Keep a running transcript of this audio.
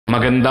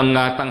Magandang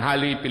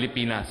tanghali,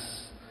 Pilipinas.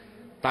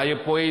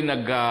 Tayo po ay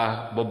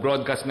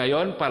nag-broadcast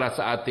ngayon para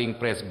sa ating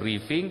press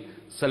briefing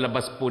sa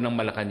labas po ng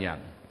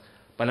Malacañang.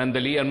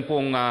 Panandalian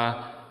pong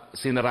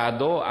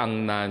sinarado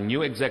ang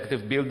new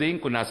executive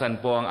building kung nasaan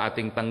po ang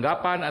ating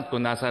tanggapan at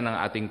kung nasaan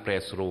ang ating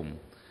press room.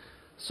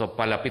 So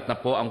palapit na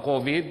po ang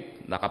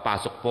COVID,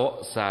 nakapasok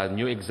po sa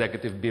new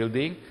executive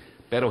building,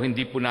 pero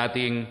hindi po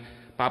nating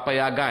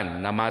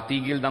papayagan na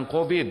matigil ng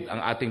COVID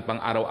ang ating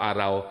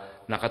pang-araw-araw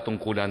na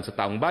katungkulan sa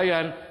taong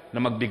bayan na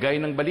magbigay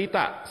ng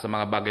balita sa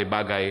mga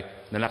bagay-bagay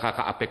na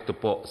nakakaapekto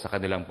po sa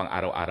kanilang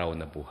pang-araw-araw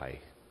na buhay.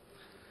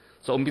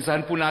 So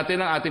umpisahan po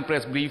natin ang ating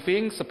press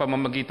briefing sa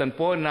pamamagitan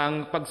po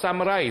ng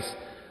pag-summarize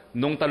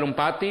nung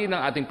talumpati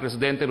ng ating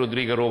Presidente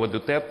Rodrigo Roque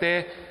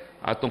Duterte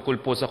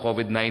tungkol po sa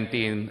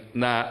COVID-19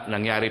 na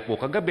nangyari po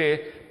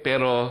kagabi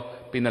pero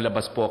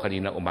pinalabas po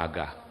kanina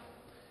umaga.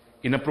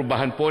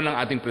 Inaprubahan po ng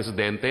ating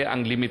Presidente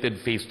ang limited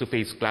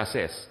face-to-face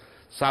classes,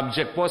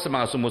 subject po sa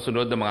mga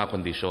sumusunod na mga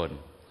kondisyon.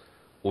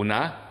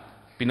 Una,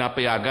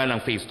 pinapayagan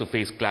ang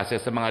face-to-face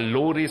classes sa mga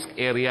low-risk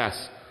areas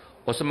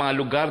o sa mga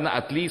lugar na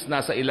at least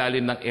nasa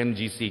ilalim ng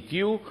MGCQ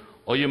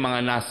o yung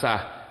mga nasa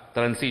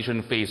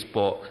transition phase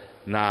po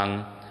ng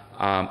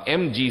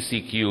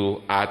MGCQ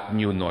at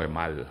New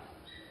Normal.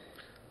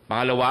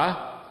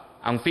 Pangalawa,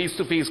 ang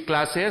face-to-face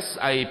classes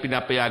ay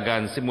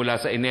pinapayagan simula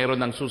sa Enero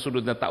ng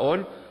susunod na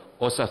taon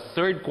o sa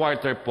third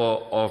quarter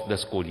po of the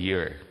school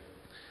year.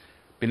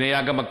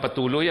 Pinayagan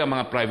magpatuloy ang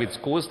mga private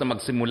schools na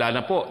magsimula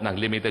na po ng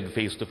limited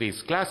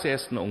face-to-face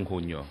classes noong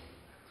Hunyo.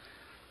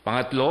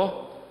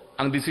 Pangatlo,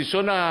 ang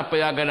desisyon na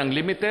payagan ng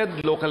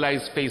limited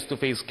localized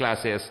face-to-face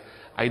classes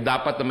ay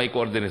dapat na may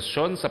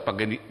koordinasyon sa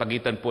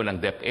pagitan po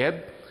ng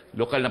DepEd,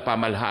 lokal na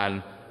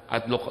pamahalaan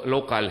at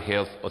local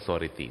health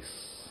authorities.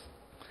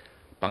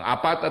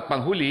 Pang-apat at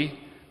panghuli,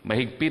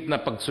 mahigpit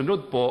na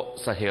pagsunod po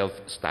sa health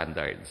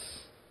standards.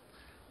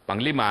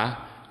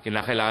 Panglima,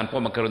 kinakailangan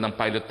po magkaroon ng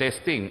pilot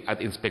testing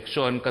at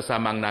inspeksyon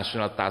kasama ang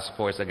National Task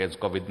Force Against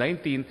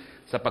COVID-19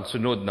 sa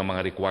pagsunod ng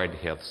mga required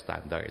health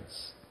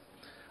standards.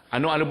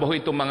 Ano-ano ba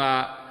itong mga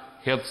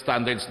health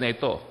standards na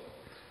ito?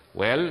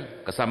 Well,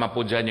 kasama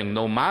po dyan yung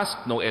no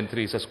mask, no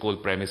entry sa school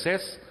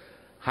premises,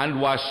 hand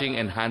washing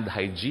and hand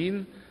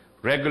hygiene,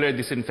 regular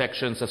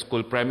disinfection sa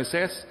school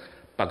premises,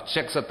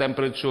 pag-check sa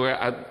temperature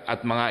at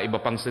mga iba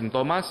pang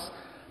sintomas,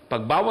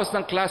 pagbawas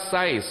ng class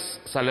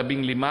size sa 15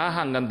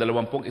 hanggang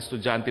 20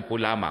 estudyante po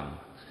lamang,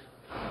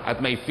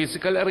 at may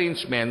physical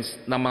arrangements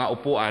ng mga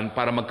upuan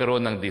para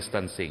magkaroon ng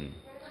distancing.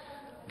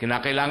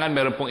 Kinakailangan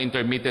meron pong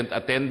intermittent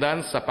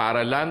attendance sa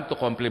paaralan to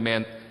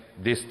complement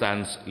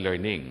distance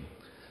learning.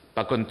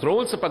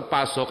 Pag-control sa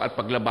pagpasok at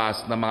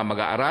paglabas ng mga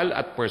mag-aaral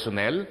at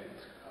personnel,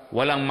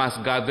 walang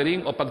mass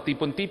gathering o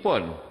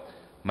pagtipon-tipon.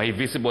 May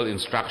visible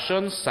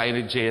instructions,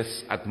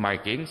 signages at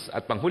markings.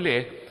 At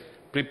panghuli,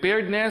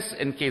 preparedness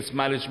and case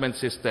management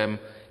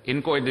system in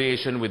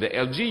coordination with the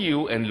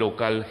LGU and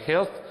local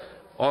health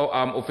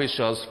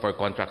officials for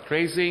contact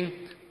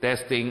tracing,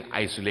 testing,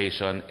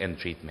 isolation,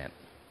 and treatment.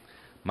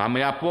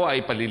 Mamaya po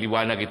ay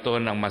paliliwanag ito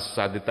ng mas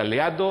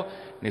detalyado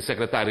ni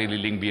Secretary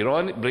Liling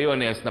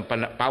Briones na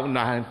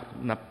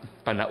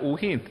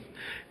panauhin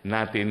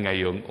natin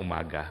ngayong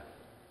umaga.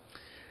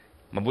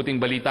 Mabuting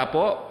balita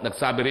po,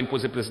 nagsabi rin po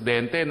si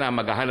Presidente na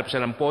maghahanap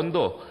siya ng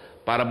pondo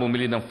para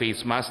bumili ng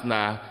face mask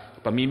na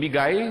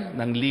pamimigay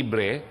ng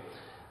libre,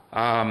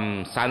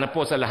 sana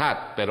po sa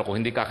lahat, pero kung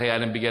hindi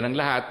kakayanan bigyan ng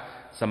lahat,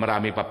 sa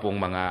marami pa pong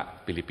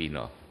mga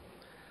Pilipino.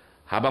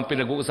 Habang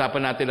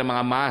pinag-uusapan natin ang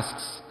mga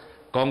masks,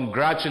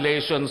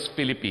 congratulations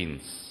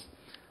Philippines!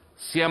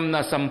 Siyam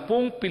sa 10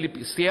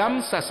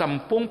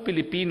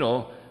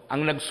 Pilipino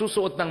ang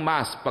nagsusuot ng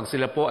mask pag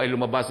sila po ay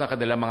lumabas ng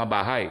kanilang mga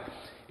bahay.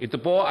 Ito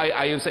po ay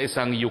ayon sa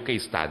isang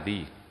UK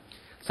study.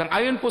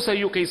 Sang-ayon po sa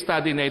UK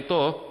study na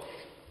ito,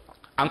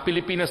 ang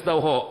Pilipinas daw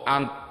ho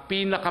ang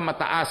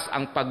pangalawang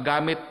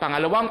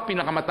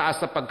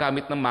pinakamataas sa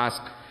paggamit ng mask,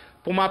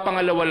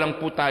 pumapangalawa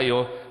lang po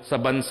tayo sa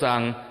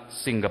bansang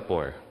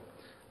Singapore.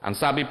 Ang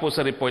sabi po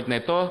sa report na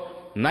ito,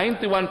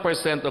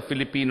 91% of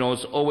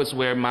Filipinos always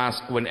wear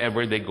mask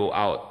whenever they go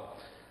out.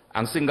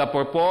 Ang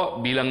Singapore po,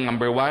 bilang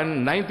number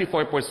 1,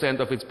 94%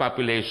 of its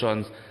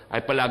population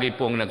ay palagi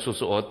pong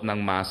nagsusuot ng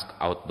mask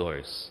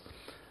outdoors.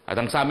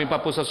 At ang sabi pa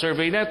po sa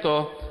survey na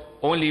ito,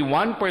 only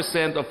 1%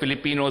 of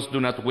Filipinos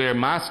do not wear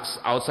masks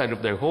outside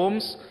of their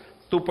homes,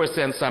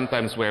 2%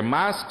 sometimes wear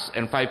masks,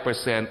 and 5%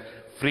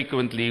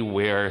 frequently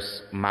wears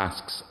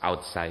masks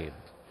outside.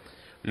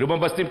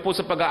 Lumabas din po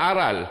sa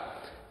pag-aaral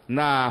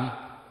na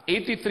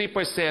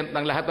 83%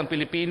 ng lahat ng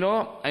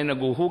Pilipino ay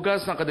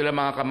naguhugas ng kanilang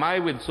mga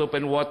kamay with soap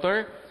and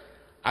water,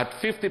 at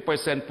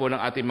 50% po ng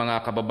ating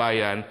mga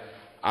kababayan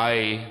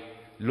ay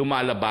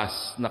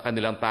lumalabas na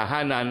kanilang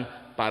tahanan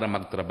para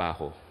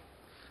magtrabaho.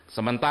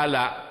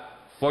 Samantala,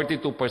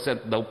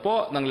 42% daw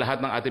po ng lahat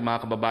ng ating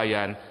mga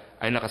kababayan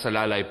ay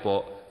nakasalalay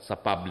po sa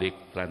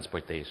public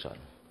transportation.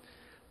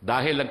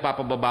 Dahil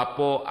nagpapababa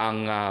po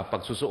ang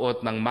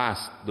pagsusuot ng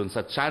mask dun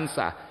sa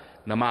tsansa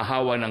na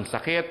mahawa ng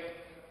sakit,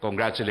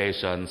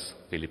 congratulations,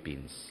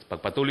 Philippines.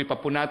 Pagpatuloy pa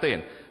po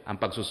natin ang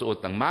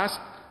pagsusuot ng mask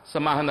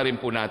samahan na rin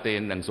po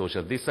natin ng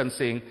social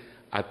distancing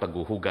at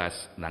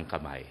paghuhugas ng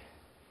kamay.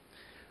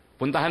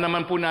 Puntahan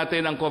naman po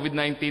natin ang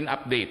COVID-19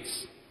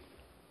 updates.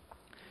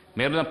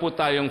 Meron na po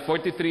tayong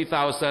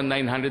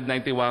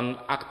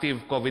 43,991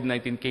 active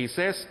COVID-19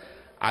 cases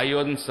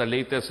ayon sa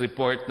latest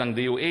report ng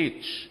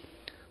DOH.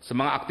 Sa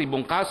mga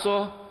aktibong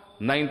kaso,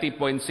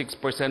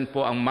 90.6%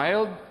 po ang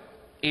mild,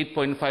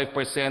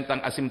 8.5% ang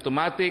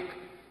asymptomatic,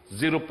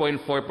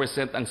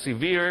 0.4% ang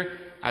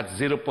severe, at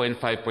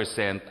 0.5%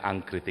 ang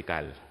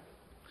critical.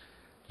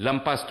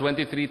 Lampas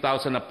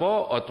 23,000 na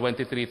po o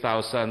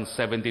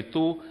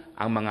 23,072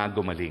 ang mga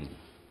gumaling.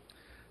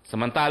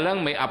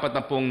 Samantalang may 4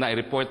 na pong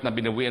na-report na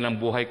binawian ng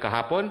buhay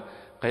kahapon,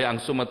 kaya ang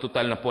suma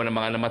total na po ng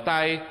mga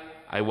namatay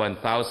ay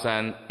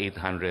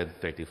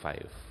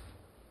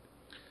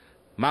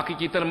 1,835.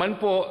 Makikita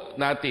naman po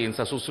natin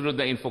sa susunod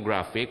na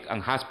infographic ang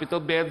hospital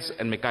beds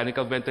and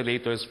mechanical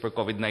ventilators for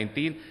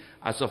COVID-19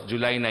 as of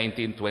July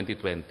 19,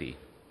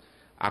 2020.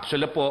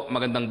 Actually po,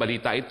 magandang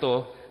balita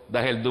ito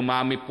dahil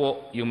dumami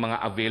po yung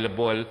mga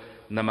available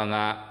na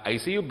mga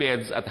ICU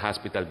beds at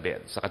hospital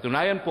beds. Sa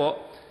katunayan po,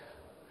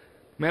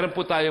 meron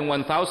po tayong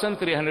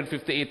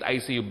 1,358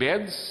 ICU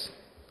beds,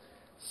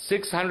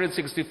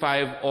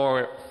 665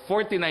 or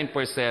 49%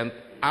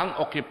 ang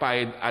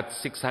occupied at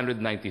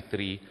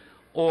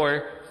 693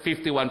 or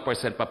 51%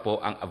 pa po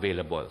ang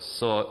available.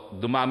 So,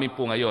 dumami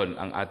po ngayon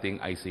ang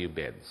ating ICU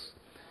beds.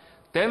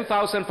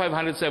 10,573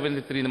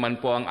 naman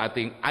po ang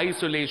ating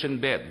isolation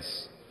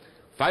beds.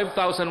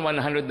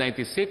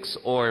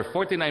 5,196 or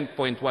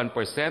 49.1%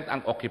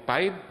 ang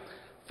occupied,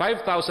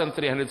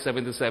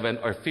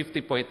 5,377 or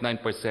 50.9%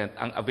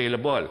 ang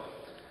available.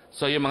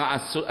 So yung mga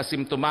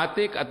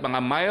asymptomatic at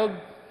mga mild,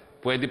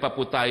 pwede pa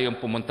po tayong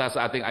pumunta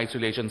sa ating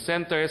isolation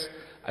centers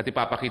at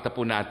ipapakita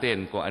po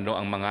natin kung ano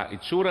ang mga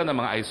itsura ng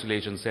mga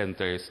isolation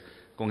centers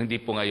kung hindi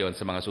po ngayon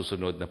sa mga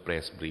susunod na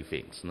press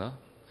briefings. No?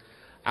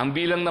 Ang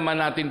bilang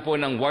naman natin po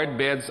ng ward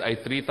beds ay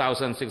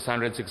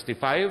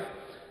 3,665,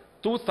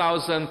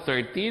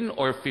 2,013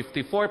 or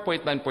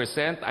 54.9%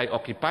 ay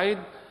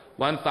occupied,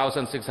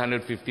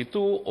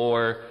 1,652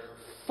 or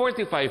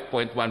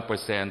 45.1%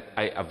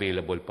 ay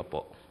available pa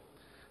po.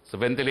 Sa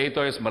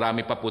ventilators,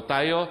 marami pa po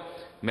tayo.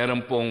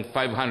 Meron pong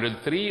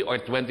 503 or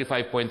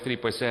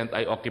 25.3%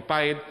 ay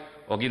occupied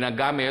o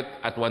ginagamit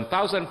at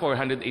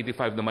 1,485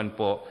 naman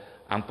po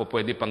ang po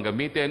pwede pang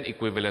gamitin,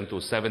 equivalent to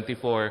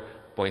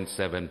 74.7%.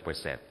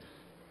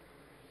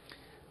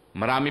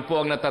 Marami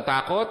po ang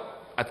natatakot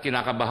at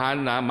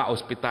kinakabahan na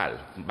maospital.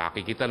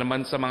 Makikita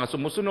naman sa mga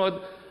sumusunod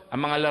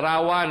ang mga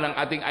larawan ng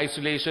ating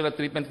isolation at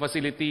treatment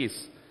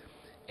facilities.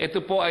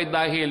 Ito po ay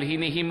dahil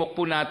hinihimok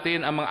po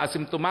natin ang mga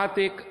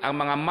asymptomatic, ang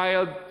mga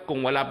mild,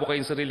 kung wala po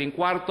kayong sariling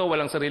kwarto,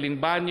 walang sariling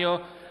banyo,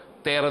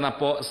 tera na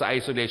po sa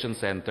isolation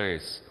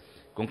centers.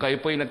 Kung kayo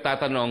po ay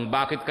nagtatanong,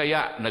 bakit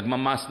kaya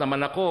nagmamas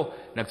naman ako,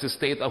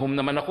 nagsistay at home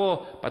naman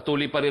ako,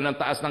 patuloy pa rin ang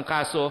taas ng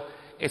kaso,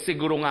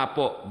 siguro nga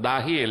po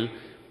dahil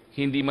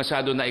hindi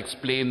masyado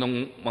na-explain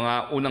nung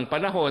mga unang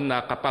panahon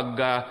na kapag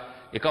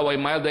ikaw ay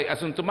mild ay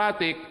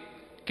asymptomatic,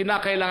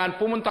 kinakailangan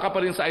pumunta ka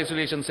pa rin sa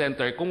isolation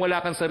center kung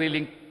wala kang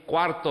sariling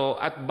kwarto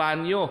at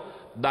banyo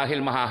dahil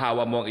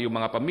mahahawa mo ang iyong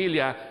mga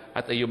pamilya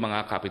at iyong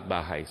mga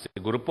kapitbahay.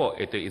 Siguro po,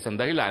 ito ay isang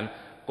dahilan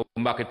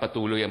kung bakit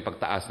patuloy ang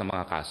pagtaas ng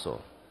mga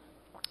kaso.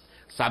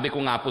 Sabi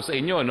ko nga po sa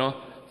inyo, no,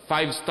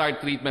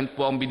 5-star treatment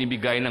po ang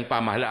binibigay ng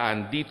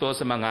pamahalaan dito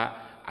sa mga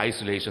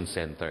isolation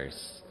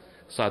centers.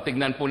 So,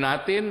 tignan po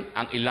natin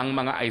ang ilang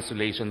mga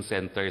isolation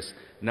centers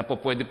na po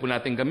pwede po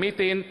natin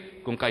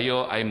gamitin kung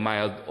kayo ay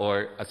mild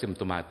or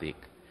asymptomatic.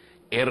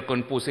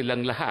 Aircon po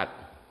silang lahat.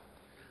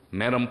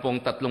 Meron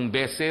pong 3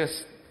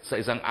 beses sa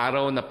isang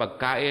araw na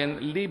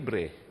pagkain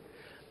libre.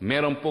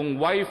 Meron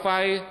pong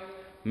wifi,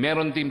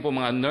 meron din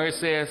pong mga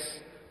nurses,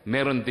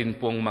 meron din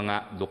pong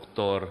mga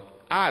doktor.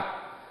 At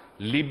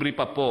libre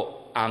pa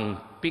po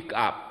ang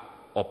pick-up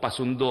o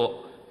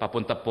pasundo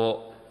papunta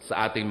po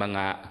sa ating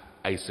mga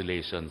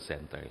isolation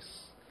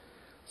centers.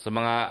 Sa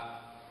mga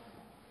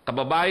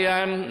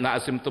kababayan na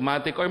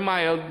asymptomatic or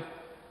mild,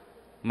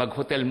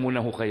 mag-hotel muna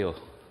ho kayo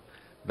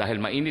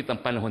dahil mainit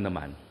ang panahon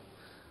naman.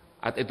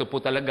 At ito po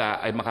talaga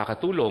ay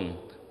makakatulong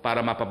para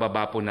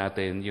mapababa po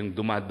natin yung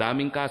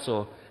dumadaming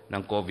kaso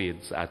ng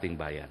COVID sa ating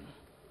bayan.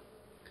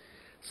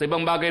 Sa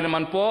ibang bagay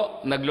naman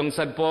po,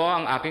 naglungsad po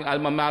ang aking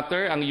alma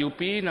mater, ang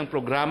UP, ng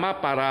programa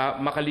para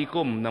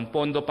makalikom ng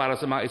pondo para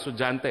sa mga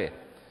estudyante.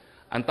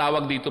 Ang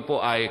tawag dito po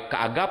ay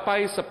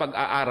Kaagapay sa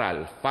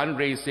Pag-aaral,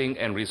 Fundraising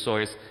and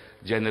Resource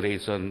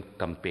Generation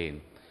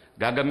Campaign.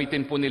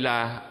 Gagamitin po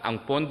nila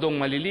ang pondong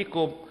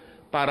malilikom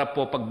para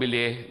po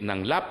pagbili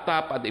ng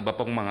laptop at iba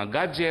pong mga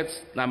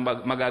gadgets na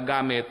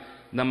magagamit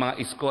ng mga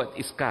isko at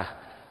iska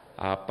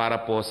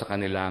para po sa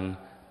kanilang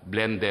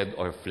blended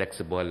or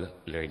flexible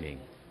learning.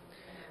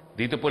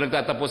 Dito po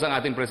nagtatapos ang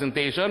ating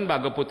presentation.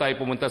 Bago po tayo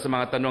pumunta sa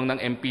mga tanong ng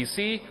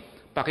MPC,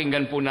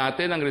 pakinggan po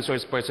natin ang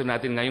resource person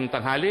natin ngayong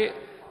tanghali.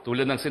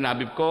 Tulad ng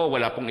sinabi ko,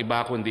 wala pong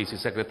iba kundi si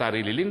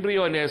Secretary Lilin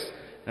Briones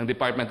ng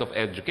Department of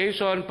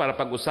Education para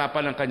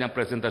pag-usapan ang kanyang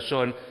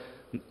presentasyon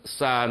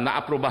sa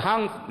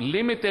naaprobahang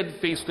limited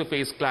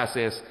face-to-face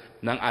classes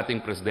ng ating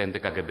Presidente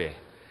kagabi.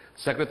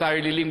 Secretary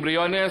Liling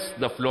Briones,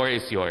 the floor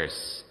is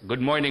yours.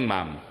 Good morning,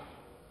 ma'am.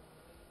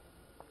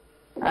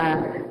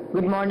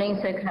 Good morning,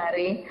 Sec.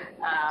 Harry.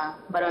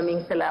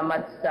 Maraming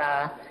salamat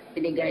sa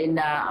binigay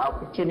na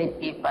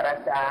opportunity para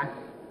sa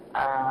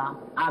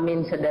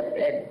amin sa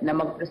DepEd na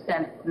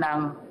mag-present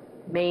ng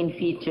main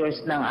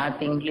features ng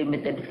ating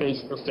limited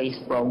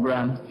face-to-face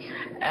program.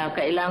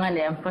 Kailangan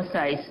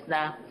i-emphasize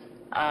na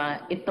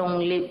itong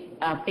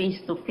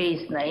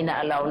face-to-face na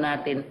inaalaw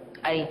natin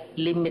ay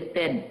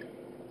limited.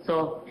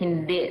 So,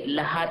 hindi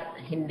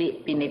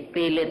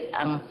pinipilit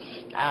ang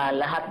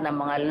lahat ng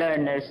mga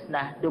learners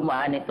na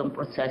dumaan itong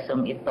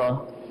prosesong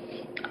ito.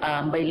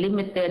 By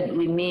limited,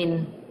 we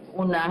mean,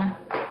 una,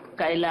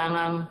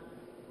 kailangang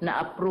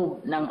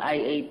na-approve ng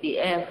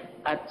IATF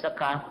at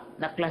saka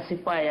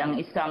na-classify ang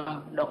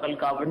isang local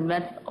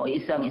government o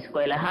isang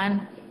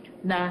eskwelahan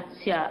na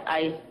siya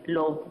ay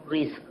low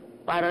risk.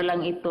 Para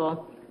lang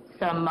ito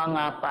sa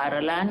mga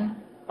paaralan,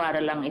 para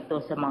lang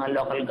ito sa mga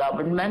local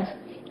governments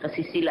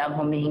kasi sila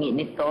ang humihingi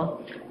nito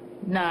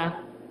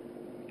na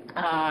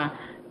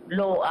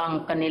low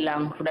ang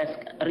kanilang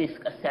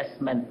risk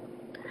assessment.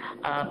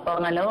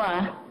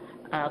 Pangalawa,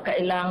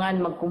 kailangan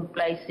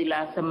mag-comply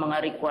sila sa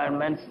mga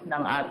requirements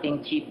ng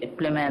ating chief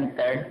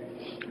implementer.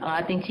 Ang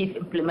ating chief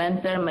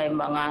implementer may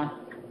mga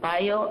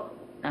payo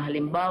na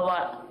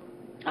halimbawa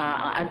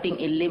ang ating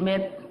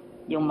i-limit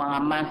yung mga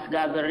mass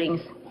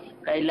gatherings.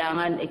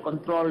 Kailangan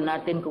i-control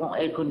natin kung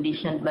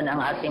air-conditioned ba ang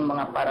ating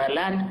mga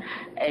paralan,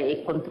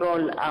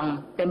 i-control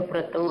ang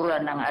temperatura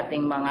ng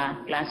ating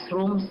mga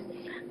classrooms.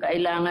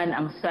 Kailangan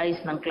ang size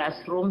ng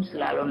classrooms,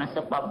 lalo na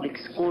sa public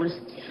schools,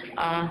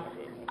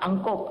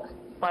 angkop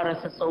para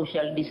sa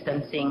social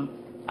distancing.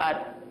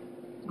 At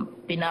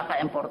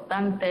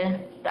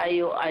pinaka-importante,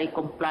 tayo ay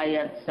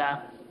compliant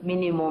sa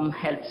minimum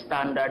health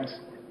standards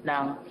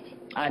ng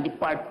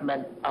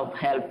Department of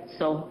Health.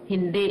 So,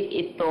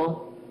 hindi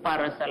ito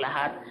para sa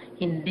lahat,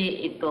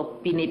 hindi ito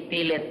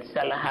pinipilit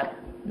sa lahat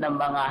ng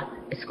mga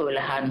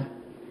eskwelahan.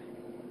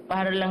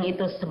 Para lang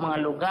ito sa mga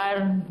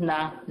lugar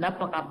na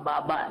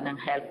napakababa ng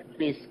health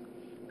risk,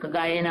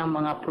 kagaya ng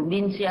mga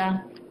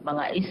probinsya,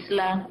 mga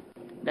isla,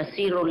 na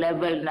zero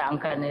level na ang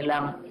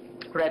kanilang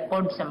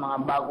record sa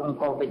mga bagong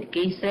COVID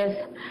cases,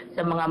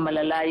 sa mga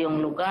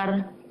malalayong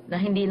lugar na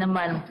hindi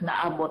naman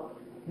naabot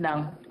ng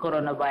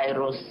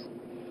coronavirus.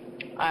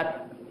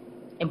 At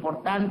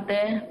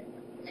importante,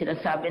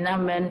 sinasabi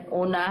namin,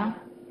 una,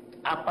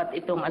 4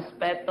 itong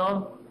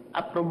aspeto,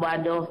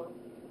 aprobado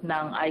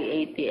ng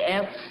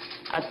IATF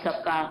at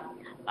saka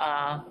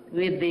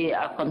with the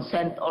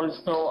consent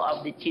also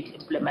of the chief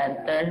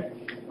implementer.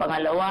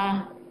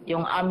 Pangalawa,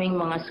 yung aming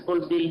mga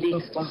school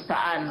buildings kung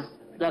saan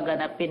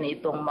gaganapin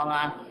itong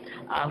mga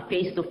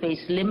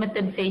face-to-face,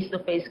 limited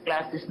face-to-face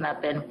classes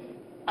natin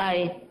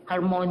ay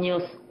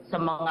harmonious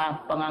sa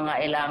mga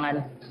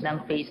pangangailangan ng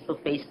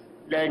face-to-face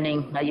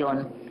learning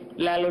ngayon.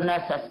 Lalo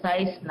na sa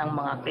size ng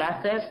mga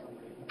classes,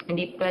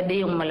 hindi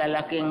pwede yung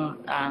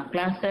malalaking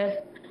classes,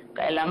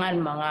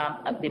 kailangan mga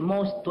at the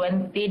most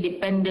 20,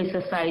 depende sa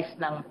size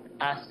ng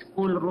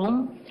school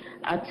room,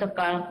 at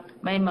saka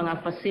may mga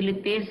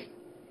facilities,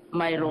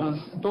 mayroong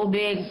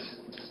tubig,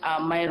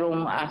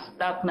 mayroong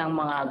stock ng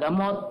mga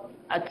gamot,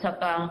 at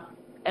saka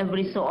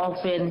every so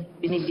often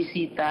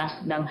binibisita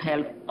ng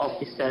health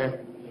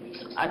officer.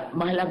 At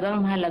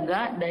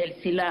mahalaga dahil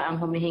sila ang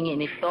humihingi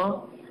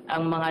nito,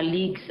 ang mga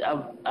leagues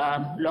of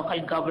local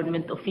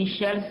government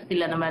officials,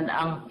 sila naman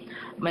ang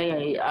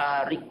may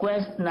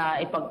request na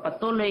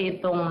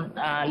ipagpatuloy itong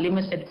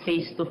limited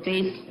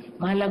face-to-face.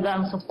 Mahalaga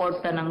ang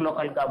suporta ng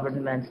local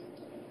governments.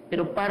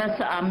 Pero para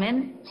sa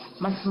amin,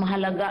 mas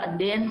mahalaga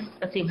din,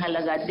 kasing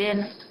halaga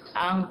din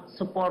ang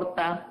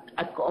suporta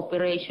at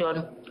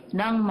cooperation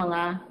ng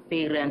mga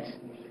parents.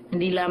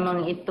 Hindi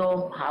lamang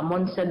ito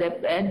hamon sa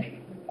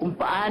DepEd kung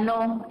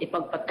paano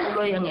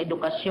ipagpatuloy ang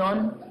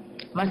edukasyon,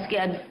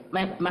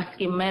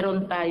 maski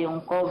meron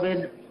tayong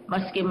COVID,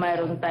 maski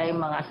meron tayong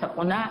mga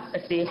sakuna,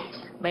 kasi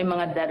may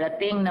mga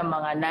darating na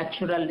mga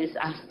natural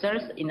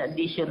disasters in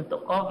addition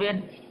to COVID,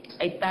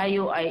 ay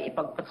tayo ay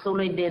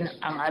ipagpatuloy din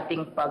ang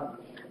ating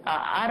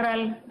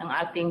pag-aaral ng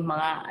ating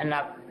mga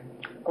anak.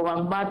 Kung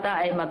ang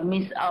bata ay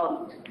mag-miss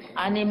out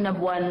 6 na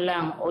buwan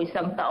lang o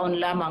 1 taon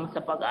lamang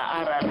sa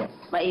pag-aaral,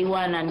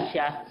 maiwanan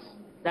siya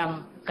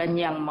ng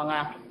kanyang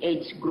mga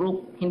age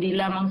group. Hindi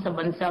lamang sa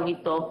bansang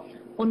ito,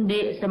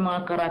 kundi sa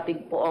mga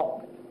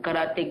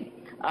karatig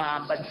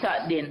bansa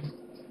din.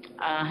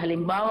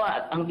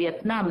 Halimbawa, ang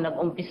Vietnam,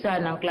 nag-umpisa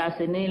ng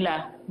klase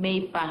nila,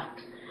 May pa.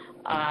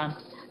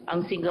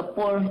 Ang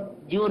Singapore,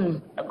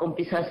 June,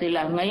 nag-umpisa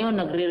sila. Ngayon,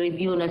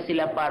 nagre-review na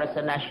sila para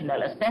sa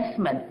national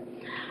assessment.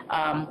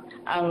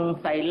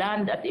 Ang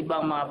Thailand at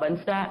ibang mga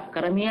bansa,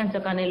 karamihan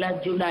sa kanila,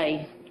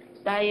 July.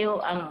 Tayo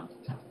ang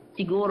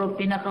siguro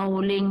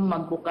pinakahuling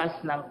magbukas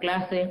ng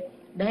klase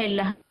dahil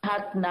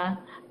lahat na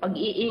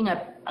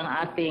pag-iingat ang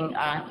ating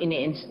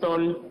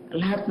ini-install,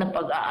 lahat na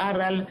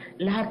pag-aaral,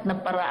 lahat na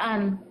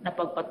paraan na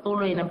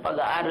pagpatuloy ng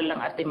pag-aaral ng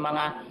ating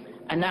mga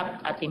anak,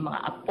 ating mga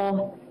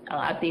apo,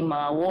 ang ating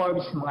mga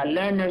wards, mga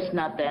learners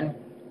natin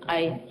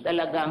ay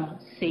talagang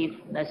safe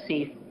na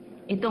safe.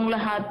 Itong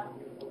lahat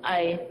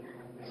ay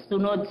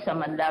sunod sa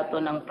mandato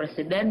ng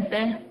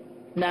Presidente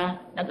na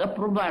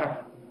nag-approve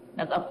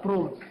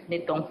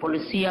nitong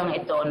polisiyang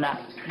ito na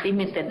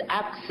limited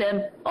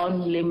accent,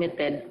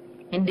 unlimited,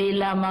 hindi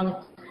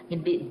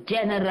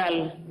general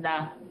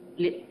na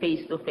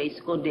face-to-face,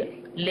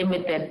 kundi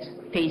limited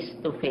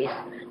face-to-face.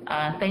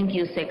 Thank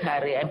you, Sec.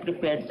 Harry. I'm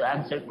prepared to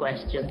answer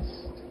questions.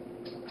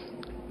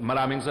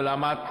 Maraming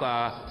salamat,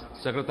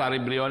 Secretary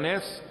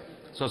Briones.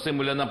 So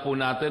simulan na po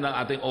natin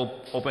ang ating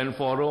open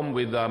forum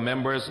with the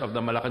members of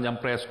the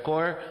Malacañang Press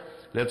Corps.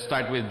 Let's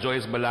start with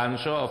Joyce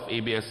Balancio of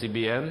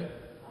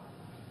ABS-CBN.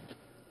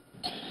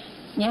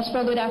 Yes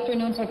po, good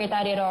afternoon,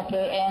 Secretary Roque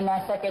and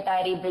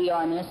Secretary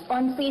Briones.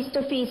 On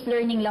face-to-face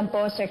learning lang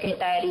po,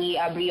 Secretary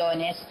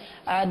Briones,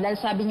 dahil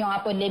sabi nyo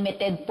nga po,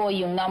 limited po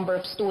yung number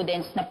of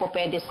students na po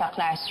pwede sa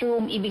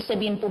classroom. Ibig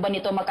sabihin po ba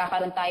nito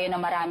magkakaroon tayo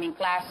ng maraming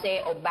klase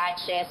o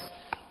batches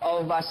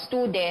of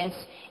students?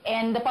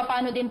 And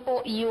paano din po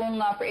yung,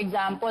 for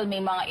example,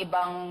 may mga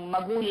ibang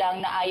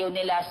magulang na ayaw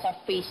nila sa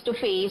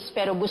face-to-face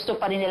pero gusto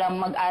pa rin nilang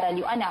mag-aral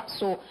yung anak.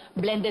 So,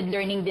 blended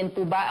learning din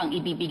po ba ang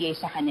ibibigay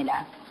sa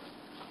kanila?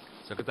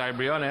 Secretary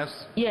Briones.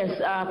 Yes,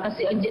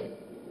 kasi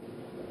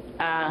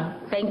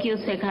thank you,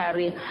 Sec.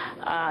 Harry.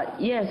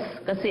 Yes,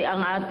 kasi ang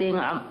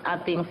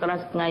ating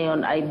thrust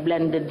ngayon ay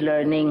blended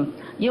learning.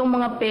 Yung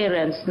mga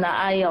parents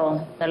na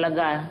ayaw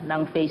talaga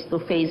ng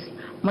face-to-face,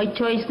 may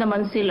choice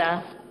naman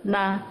sila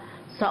na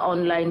sa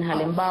online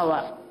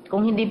halimbawa.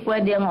 Kung hindi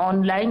pwede ang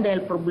online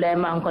dahil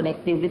problema ang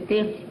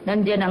connectivity,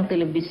 nandiyan ang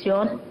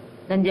telebisyon,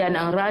 nandiyan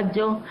ang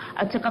radyo,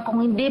 at saka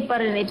kung hindi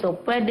pa rin ito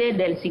pwede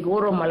dahil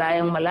siguro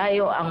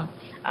malayong-malayo ang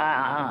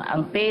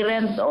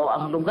parents o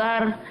ang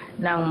lugar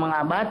ng mga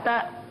bata,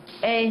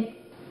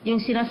 yung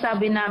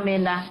sinasabi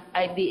namin na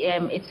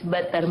IDM, it's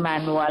better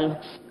manual.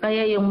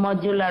 Kaya yung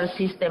modular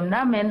system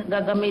namin,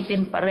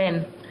 gagamitin pa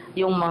rin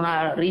yung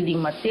mga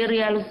reading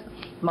materials,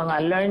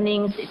 mga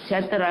learnings,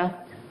 etc.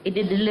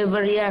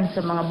 I-deliver yan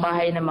sa mga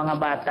bahay ng mga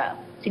bata.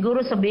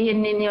 Siguro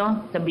sabihin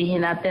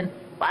natin,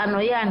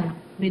 paano yan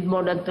with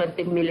more than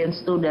 20 million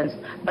students?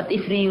 But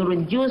if you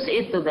reduce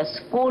it to the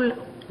school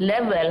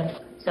level,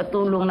 sa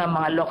tulong ng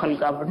mga local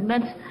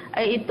governments,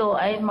 ay ito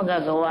ay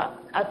magagawa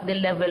at the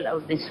level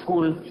of the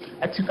school.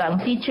 At saka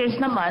ang teachers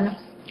naman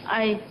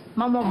ay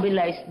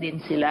mamobilize din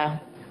sila.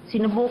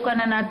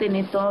 Sinubukan na natin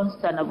ito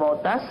sa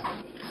Navotas.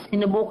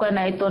 Sinubukan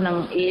na ito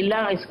ng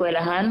ilang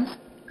eskwelahan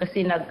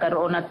kasi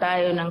nagkaroon na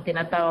tayo ng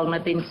tinatawag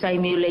natin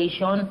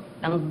simulation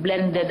ng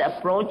blended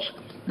approach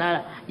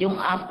na yung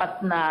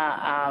apat na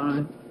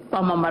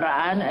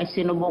pamamaraan ay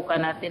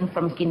sinubukan natin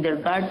from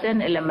kindergarten,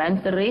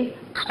 elementary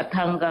at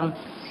hanggang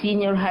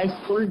senior high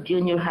school,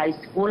 junior high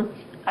school,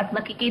 at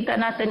nakikita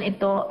natin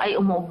ito ay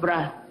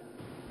umubra.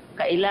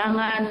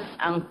 Kailangan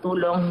ang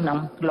tulong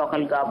ng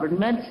local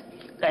governments,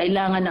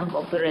 kailangan ang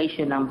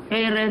cooperation ng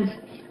parents,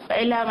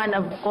 kailangan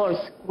of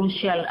course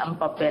crucial ang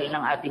papel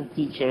ng ating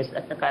teachers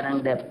at saka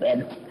ng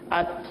DepEd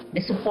at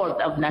the support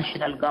of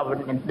national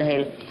government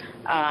dahil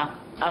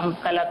ang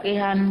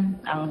kalakihan,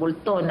 ang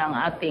bulto ng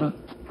ating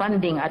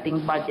funding,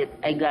 ating budget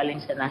ay galing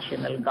sa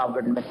national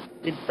government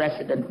with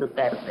President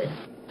Duterte.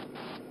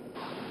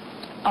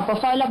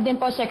 Follow-up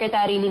din po,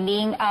 Secretary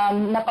Liling,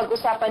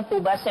 napag-usapan po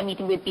ba sa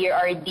meeting with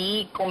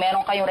PRRD kung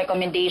meron kayong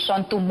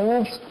recommendation to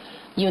move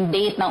yung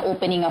date ng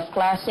opening of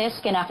classes?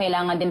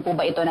 Kinakailangan din po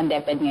ba ito ng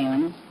DepEd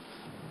ngayon?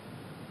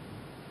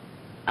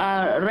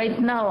 Right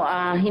now,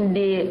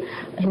 hindi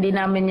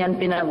namin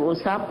yan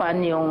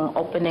pinag-uusapan yung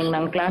opening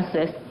ng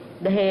classes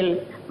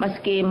dahil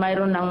maski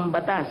mayroon ng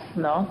batas,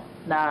 no,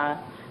 na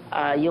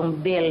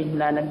yung bill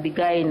na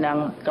nagbigay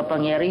ng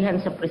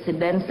kapangyarihan sa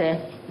presidente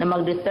na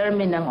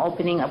mag-determine ng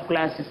opening of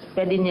classes,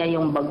 pwede niya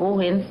yung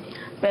baguhin,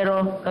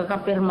 pero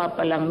kakapirma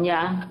pa lang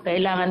niya,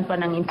 kailangan pa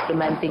ng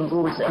implementing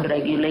rules and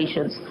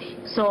regulations.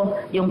 So,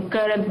 yung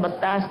current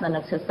batas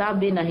na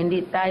nagsasabi na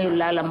hindi tayo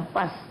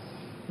lalampas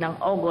ng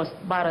August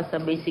para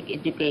sa basic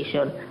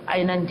education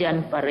ay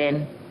nandyan pa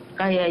rin.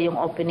 Kaya yung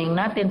opening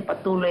natin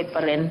patuloy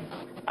pa rin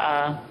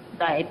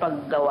na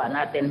ipaggawa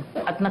natin.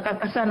 At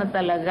nakakasana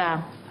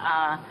talaga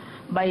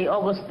by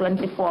August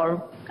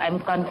 24, I'm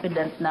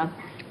confident na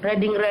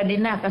ready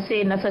na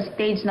kasi nasa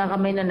stage na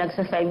kami na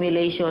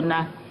nagsa-simulation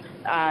na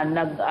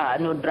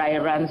dry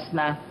runs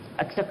na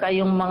at saka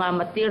yung mga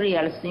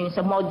materials yung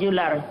sa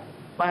modular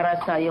para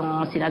sa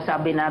yung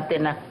sinasabi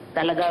natin na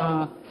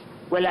talagang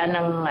wala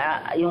nang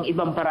yung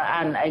ibang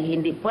paraan ay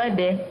hindi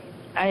pwede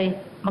ay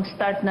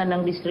mag-start na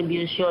ng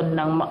distribution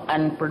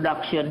and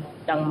production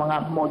ng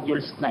mga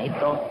modules na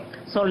ito.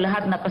 So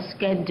lahat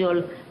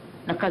naka-schedule,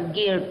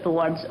 naka-gear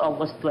towards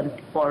August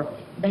 24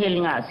 dahil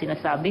nga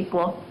sinasabi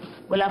ko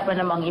wala pa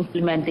namang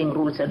implementing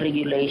rules and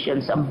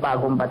regulations ang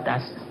bagong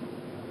batas.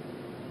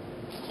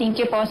 Thank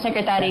you po,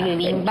 Secretary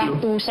Liling. Back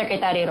to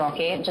Secretary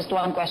Roque. Just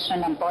one question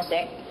lang po,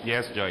 Sec.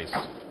 Yes, Joyce.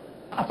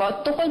 Apo,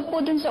 tukol po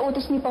dun sa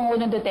utos ni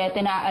Pangulong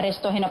Duterte na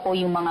arestuhin na po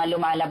yung mga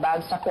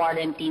lumalabag sa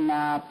quarantine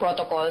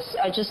protocols.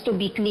 Just to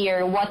be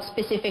clear, what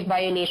specific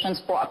violations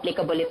po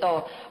applicable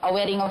ito?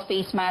 Wearing of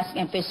face mask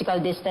and physical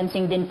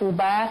distancing din po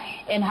ba?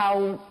 And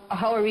how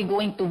are we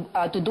going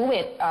to do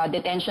it?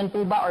 Detention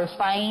po ba or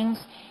fines?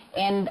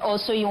 And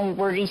also yung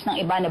worries ng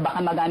iba na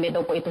baka magamit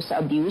daw po ito sa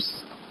abuse?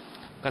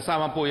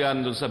 Kasama po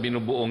yan dun sa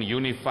binubuong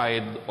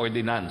Unified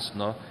Ordinance,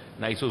 no,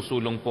 na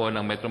isusulong po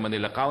ng Metro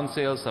Manila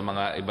Council sa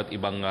mga iba't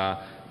ibang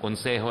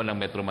konseho ng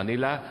Metro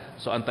Manila.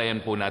 So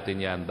antayan po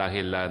natin yan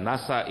dahil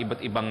nasa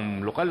iba't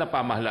ibang lokal na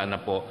pamahalaan na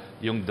po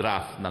yung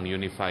draft ng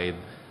Unified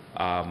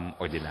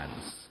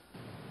Ordinance.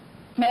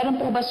 Meron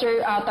po ba,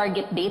 sir,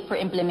 target date for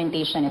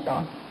implementation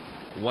ito?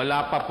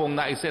 Wala pa pong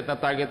naiset na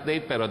target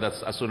date pero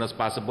that's as soon as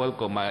possible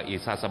kung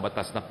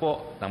maisasabatas na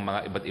po ng mga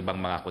iba't ibang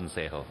mga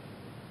konseho.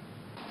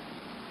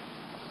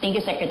 Thank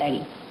you,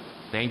 Secretary.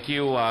 Thank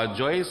you,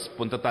 Joyce.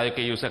 Punta tayo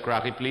kay Yusek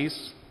Roque,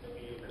 please.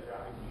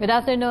 Good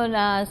afternoon,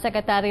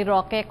 Secretary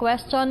Roque.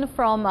 Question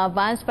from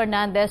Vance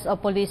Fernandez of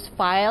Police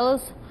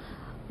Files.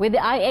 With the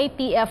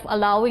IATF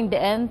allowing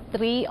the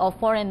entry of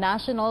foreign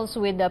nationals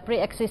with the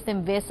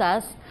pre-existing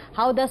visas,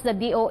 how does the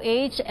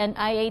DOH and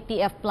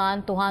IATF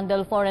plan to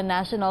handle foreign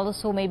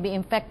nationals who may be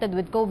infected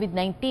with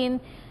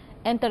COVID-19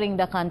 entering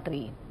the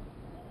country?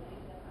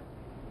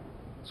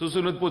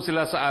 Susunod po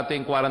sila sa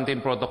ating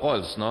quarantine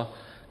protocols, no?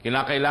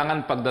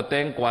 Kinakailangan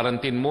pagdating,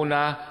 quarantine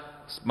muna,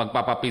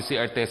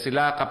 magpapa-PCR test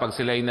sila. Kapag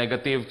sila ay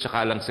negative,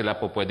 tsaka lang sila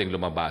po pwedeng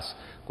lumabas.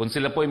 Kung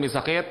sila po ay may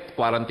sakit,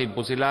 quarantine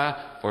po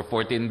sila for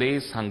 14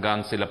 days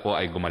hanggang sila po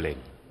ay gumaling.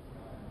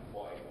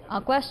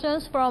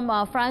 Questions from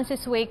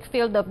Francis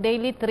Wakefield of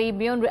Daily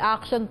Tribune.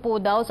 Reaction po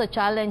daw sa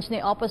challenge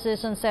ni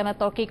Opposition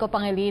Senator Kiko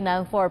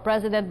Pangilinan for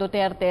President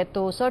Duterte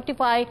to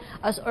certify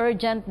as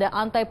urgent the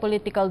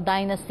anti-political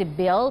dynasty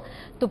bill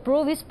to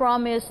prove his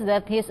promise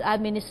that his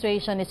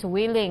administration is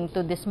willing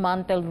to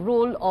dismantle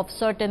rule of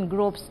certain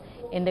groups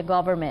in the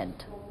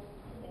government.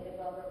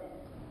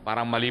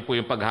 Parang mali po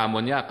yung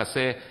paghamon niya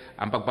kasi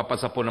ang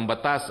pagpapasa po ng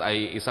batas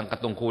ay isang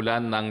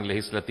katungkulan ng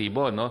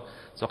lehislatibo, no?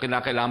 So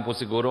kinakailangan po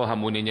siguro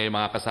hamunin niya yung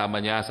mga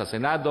kasama niya sa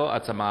Senado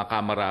at sa mga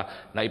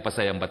Kamara na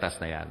ipasa yung batas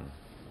na yan.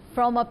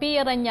 From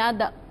Pia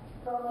Ranyada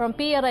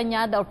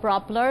of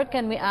Propler,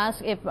 can we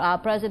ask if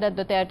President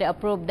Duterte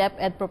approved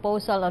DepEd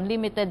proposal on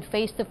limited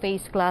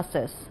face-to-face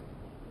classes?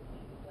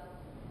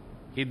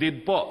 He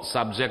did po,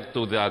 subject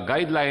to the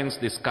guidelines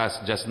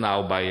discussed just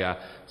now by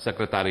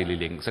Secretary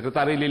Liling.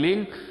 Secretary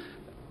Liling,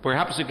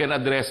 perhaps you can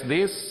address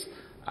this.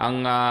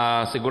 Ang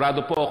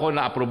sigurado po ako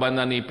na aproban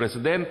na ni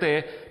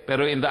Presidente,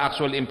 pero in the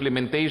actual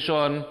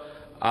implementation,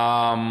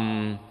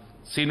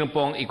 sino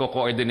pong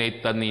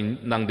i-coordinate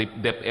ng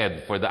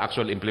DepEd for the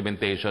actual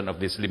implementation of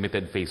this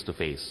limited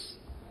face-to-face?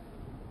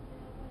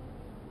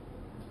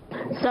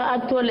 Sa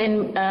actual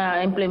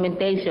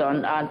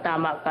implementation,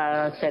 tama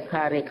ka, Sec.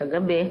 Harry,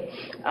 kagabi,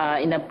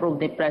 inapprove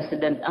ni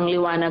President. Ang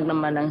liwanag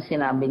naman ang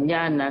sinabi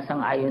niya na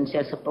sang-ayon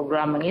siya sa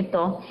programang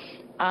ito.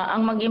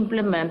 Ang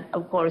mag-implement,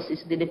 of course,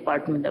 is the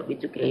Department of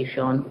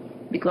Education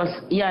because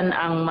yan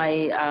ang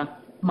may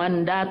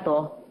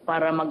mandato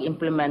para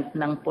mag-implement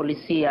ng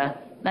polisiya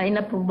na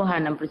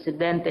inaprubahan ng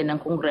Presidente, ng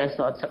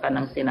Kongreso at saka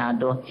ng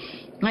Senado.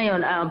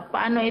 Ngayon,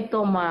 paano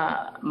ito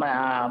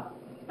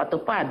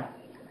mapatupad?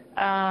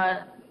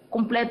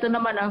 Kumpleto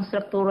naman ang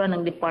struktura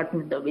ng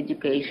Department of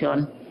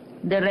Education,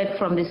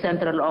 direct from the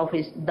central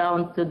office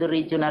down to the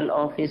regional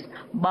office.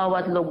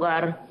 Bawat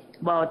lugar,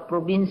 bawat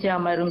probinsya,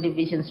 mayroong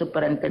division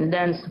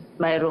superintendents,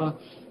 mayroong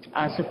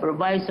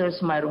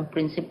supervisors, mayroong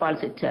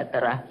principals,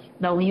 etc.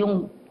 Now,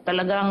 yung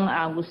talagang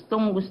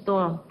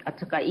gustong-gusto at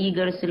saka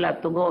eager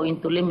sila to go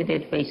into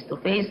limited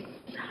face-to-face,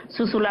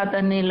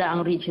 susulatan nila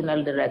ang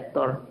regional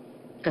director.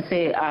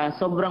 Kasi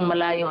sobrang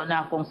malayo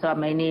na kung sa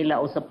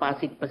Maynila o sa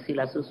Pasig pa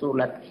sila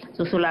susulat.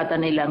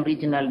 Susulatan nila ang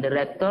regional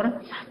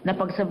director.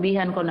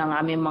 Napagsabihan ko ng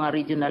aming mga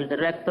regional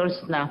directors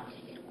na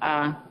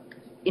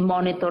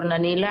i-monitor na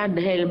nila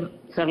dahil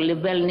sa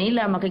level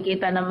nila,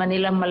 makikita naman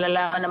nila,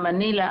 malalaman naman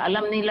nila,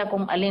 alam nila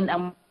kung alin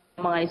ang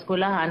mga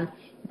eskwelahan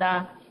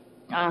na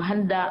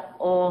handa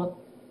o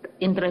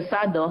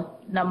interesado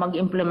na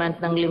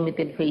mag-implement ng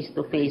limited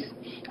face-to-face.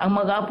 Ang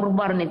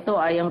mag-aprobar nito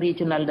ay ang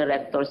regional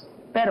directors,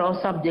 pero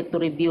subject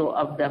to review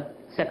of the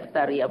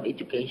Secretary of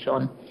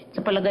Education.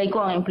 Sa palagay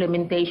ko, ang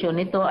implementation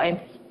nito ay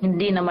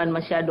hindi naman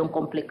masyadong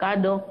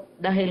komplikado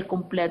dahil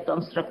kumpleto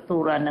ang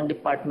struktura ng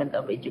Department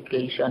of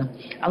Education.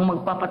 Ang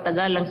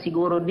magpapatagal lang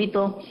siguro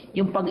dito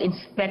yung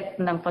pag-inspect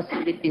ng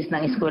facilities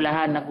ng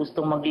eskwelahan na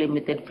gustong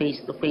mag-limited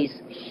face-to-face.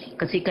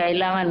 Kasi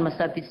kailangan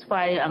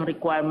masatisfy ang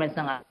requirements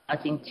ng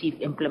ating chief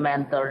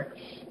implementer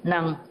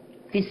ng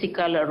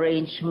physical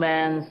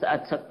arrangements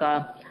at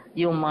saka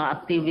yung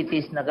mga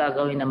activities na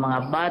gagawin ng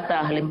mga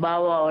bata.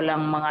 Halimbawa,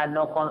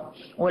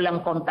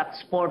 walang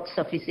contact sports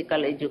sa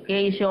physical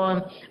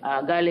education,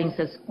 galing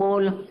sa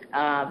school,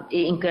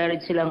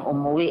 i-encourage silang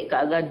umuwi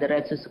kaagad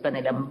diretso sa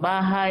kanilang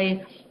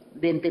bahay,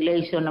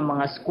 ventilation ng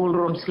mga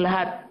schoolrooms,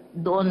 lahat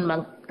doon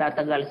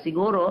magtatagal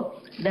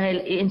siguro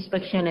dahil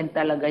i-inspectionin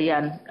talaga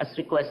yan as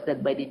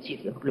requested by the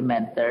Chief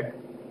Implementer.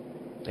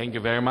 Thank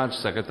you very much,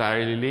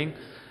 Secretary Liling.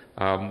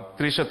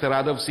 Tricia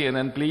Terrado of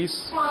CNN, please.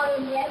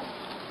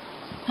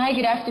 Hi,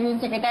 good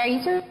afternoon, Secretary.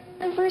 Sir,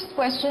 the first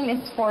question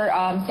is for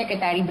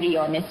Secretary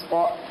Briones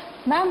po.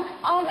 Ma'am,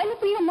 ano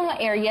po yung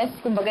mga areas,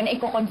 kumbaga, na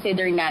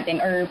i-consider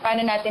natin or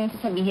paano natin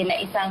sasabihin na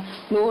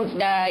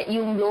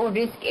yung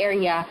low-risk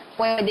area,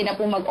 pwede na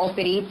po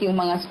mag-operate yung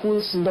mga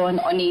schools doon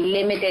on a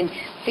limited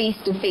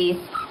face-to-face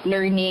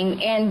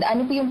learning? And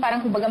ano po yung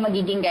parang, kumbaga,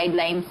 magiging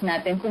guidelines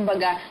natin?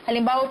 Kumbaga,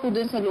 halimbawa po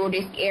doon sa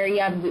low-risk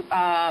area,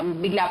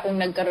 bigla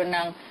pong nagkaroon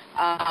ng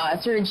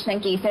surge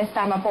ng cases,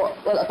 tama po,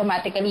 well,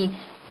 automatically,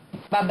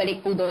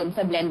 babalik po doon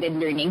sa blended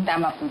learning,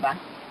 tama po ba?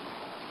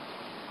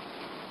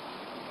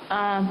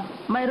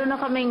 Mayroon na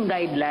kaming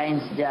guidelines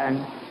dyan.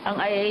 Ang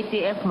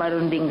IATF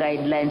mayroon ding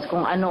guidelines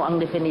kung ano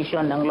ang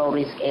definition ng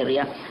low-risk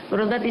area.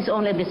 Pero that is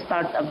only the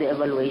start of the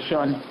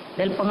evaluation.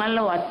 Dahil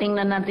pangalawa,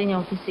 tingnan natin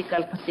yung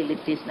physical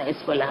facilities ng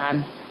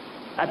eskwelahan.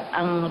 At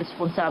ang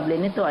responsable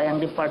nito ay ang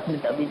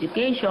Department of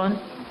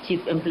Education, Chief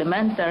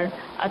Implementer,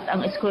 at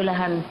ang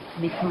eskwelahan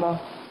mismo.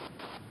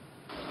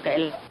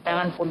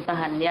 Kailangan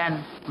puntahan yan.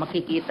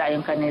 Makikita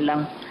yung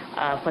kanilang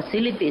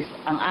facilities,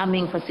 ang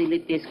aming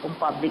facilities kung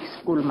public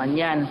school man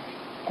yan,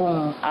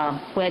 kung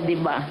pwede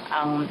ba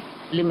ang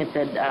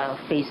limited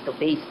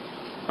face-to-face.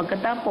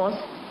 Pagkatapos,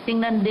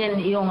 tingnan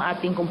din yung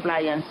ating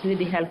compliance with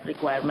the health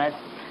requirements.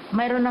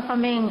 Mayroon na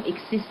kaming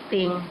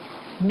existing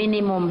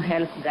minimum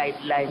health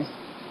guidelines.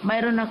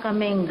 Mayroon na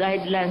kaming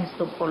guidelines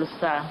tungkol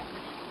sa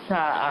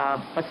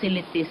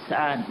facilities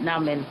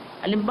namin.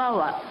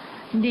 Halimbawa,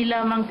 hindi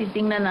lamang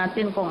titingnan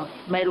natin kung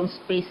mayroong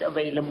space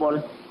available.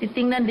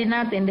 Titingnan din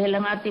natin dahil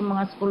ang ating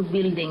mga school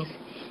buildings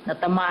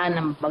natamaan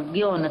ng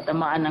bagyo,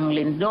 natamaan ng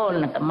lindol,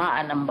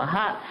 natamaan ng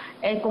baha,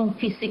 kung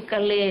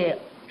physically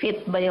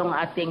fit ba yung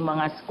ating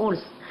mga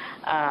schools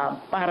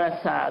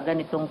para sa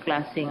ganitong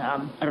klaseng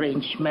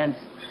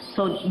arrangements.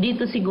 So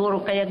dito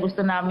siguro kaya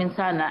gusto namin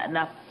sana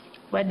na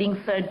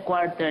pwedeng third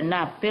quarter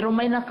na, pero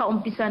may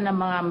nakaumpisa na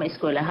mga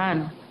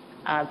maeskwelahan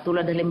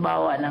tulad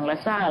halimbawa ng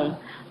Lasal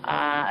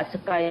at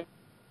saka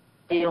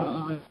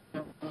yung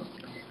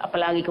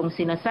palagi kong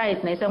sinasite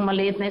na isang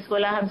maliit na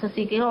eskwelahan sa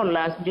City Hall.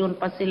 Last June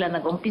pa sila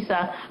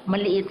nag-umpisa,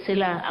 maliit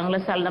sila. Ang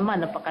Lasal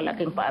naman,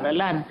 napakalaking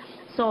paaralan.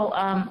 So,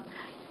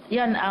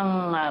 yan ang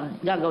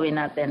gagawin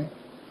natin.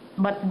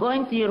 But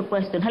going to your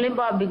question,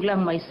 halimbawa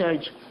biglang may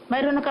surge,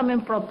 mayroon na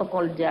kaming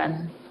protocol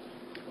dyan.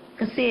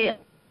 Kasi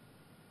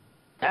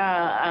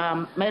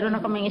mayroon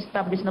na kaming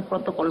established na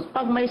protocol.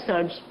 Pag may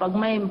surge, pag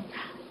may,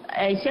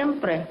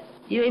 siyempre,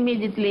 you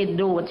immediately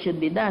do what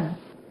should be done.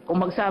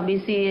 Kung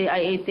magsabi si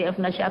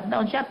IATF na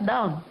shutdown,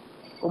 shutdown.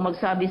 Kung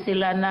magsabi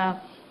sila na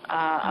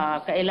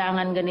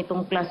kailangan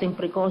ganitong klaseng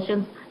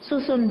precautions,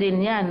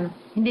 susundin yan.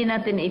 Hindi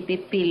natin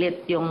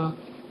ipipilit yung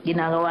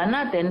ginagawa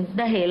natin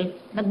dahil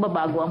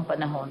nagbabago ang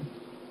panahon.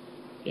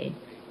 Okay.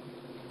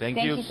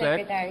 Thank you,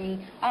 Sec.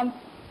 Secretary.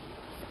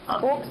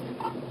 Spokes,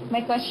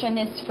 my question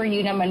is for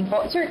you naman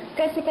po. Sir,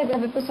 kasi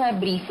kagabi po sa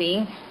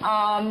briefing,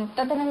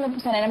 tatanong lang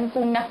po sana namin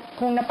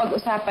kung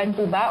napag-usapan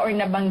po ba or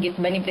nabanggit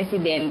ba ni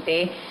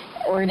Presidente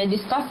or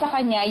na-discuss sa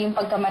kanya yung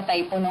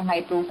pagkamatay po ng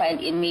high-profile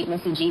inmate na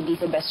si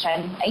JD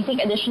Sebastian. I think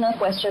additional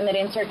question na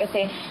rin, sir,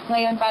 kasi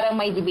ngayon parang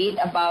may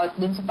debate about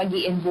dun sa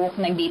pag-i-invoke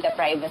ng data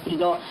privacy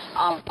law.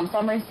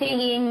 Some are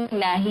saying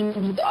na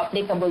hindi ito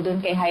applicable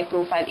dun kay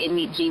high-profile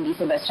inmate JD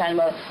Sebastian,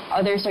 while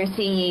others are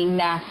saying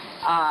na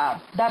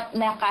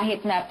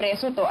kahit na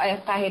preso to,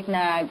 kahit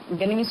na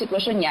ganun yung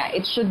sitwasyon niya,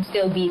 it should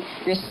still be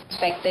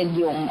respected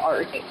yung,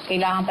 or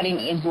kailangan pa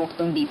rin i-invoke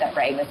tong Data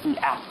Privacy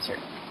Act,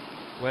 sir.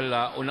 Well,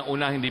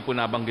 unang-una hindi po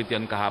nabanggit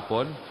yan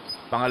kahapon.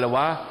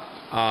 Pangalawa,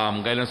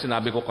 gaya ng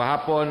sinabi ko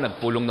kahapon,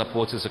 nagpulong na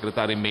po si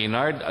Secretary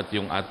Maynard at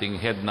yung ating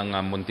head ng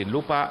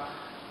Muntinlupa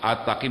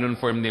at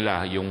kinonfirm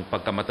nila yung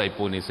pagkamatay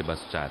po ni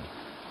Sebastian.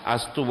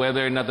 As to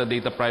whether or not the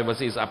data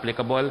privacy is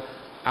applicable,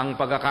 ang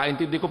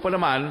pagkakaintindi ko po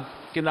naman,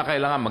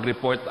 kinakailangan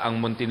mag-report ang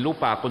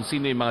Muntinlupa kung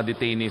sino yung mga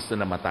detainees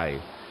na namatay.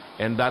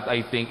 And that,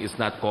 I think, is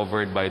not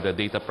covered by the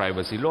data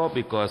privacy law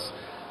because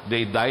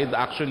they died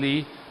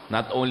actually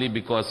not only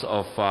because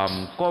of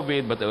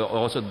COVID, but they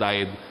also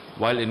died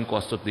while in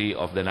custody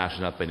of the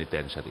National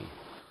Penitentiary.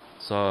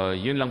 So,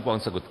 yun lang po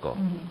ang sagot ko.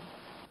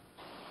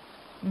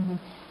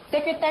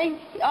 Secretary,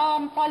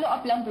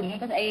 follow-up lang po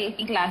because I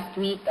think last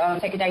week,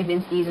 Secretary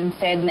Vince Dizon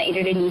said na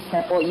i-release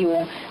na po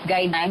yung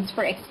guidelines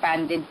for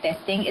expanded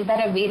testing. Is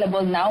that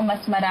available now?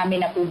 Mas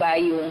marami na po ba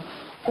yung,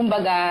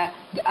 kumbaga,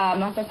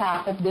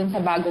 masasakop dun sa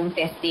bagong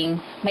testing?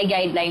 May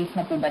guidelines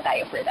na po ba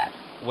tayo for that?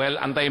 Well,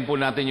 antayin po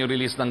natin yung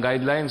release ng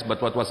guidelines,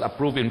 but what was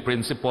approved in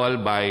principle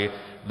by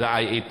the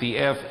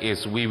IATF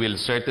is we will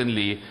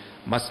certainly,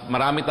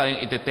 marami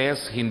tayong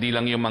itetest, hindi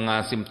lang yung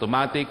mga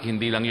symptomatic,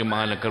 hindi lang yung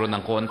mga nagkaroon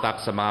ng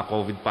contact sa mga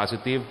COVID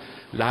positive.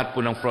 Lahat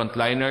po ng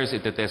frontliners,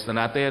 itetest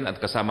na natin at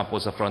kasama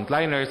po sa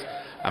frontliners,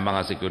 ang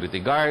mga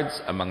security guards,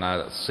 ang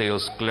mga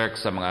sales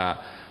clerks sa mga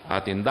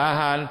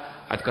tindahan,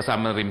 at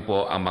kasama rin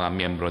po ang mga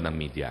miyembro ng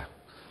media.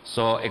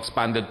 So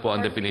expanded po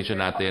ang definition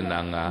natin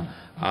ng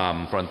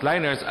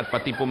frontliners at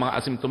pati po mga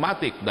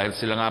asymptomatic dahil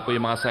sila nga po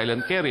yung mga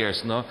silent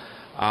carriers, no?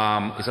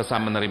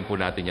 Isasama na rin po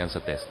natin yan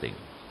sa testing.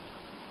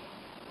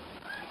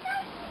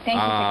 Thank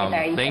you,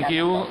 Secretary. Thank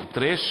you,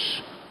 Trish.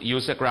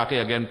 Yusek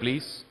Roque again,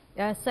 please.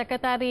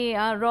 Secretary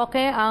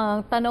Roque,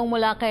 ang tanong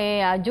mula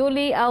kay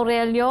Julie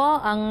Aurelio,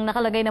 ang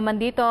nakalagay naman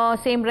dito,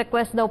 same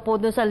request daw po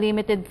doon sa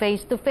limited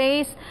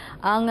face-to-face.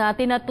 Ang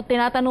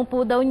tinatanong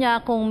po daw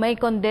niya kung may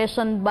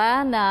condition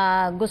ba na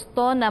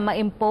gusto na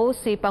ma-impose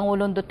si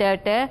Pangulong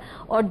Duterte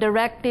or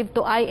directive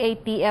to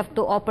IATF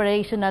to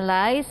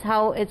operationalize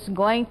how it's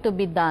going to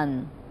be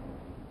done.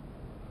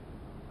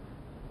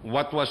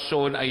 What was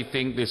shown, I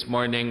think, this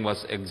morning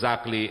was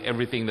exactly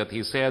everything that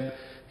he said.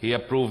 He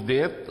approved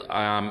it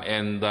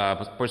and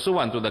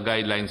pursuant to the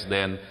guidelines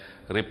then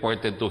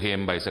reported to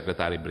him by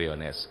Secretary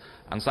Briones.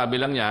 Ang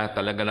sabi lang niya,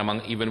 talaga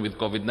namang even with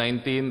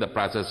COVID-19, the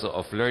process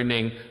of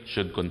learning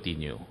should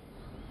continue.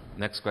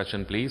 Next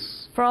question,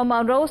 please. From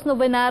Rose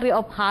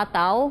Novenario of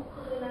Hataw,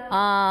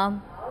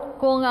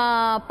 kung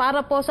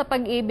para po sa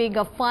pag-ibig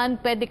fund,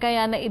 pwede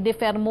kaya na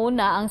i-defer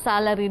muna ang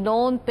salary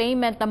loan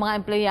payment ng mga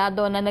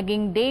empleyado na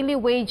naging daily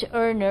wage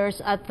earners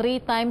at 3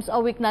 times a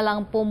week na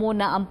lang po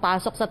muna ang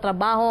pasok sa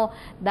trabaho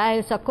dahil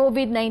sa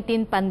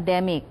COVID-19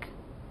 pandemic?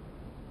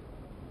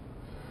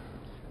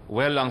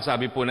 Well, ang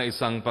sabi po na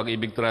isang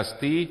pag-ibig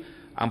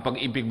trustee, ang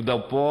pag-ibig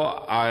daw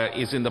po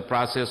is in the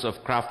process of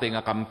crafting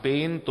a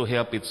campaign to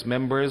help its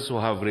members who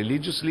have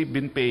religiously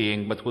been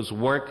paying but whose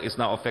work is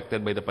now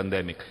affected by the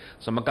pandemic.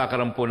 So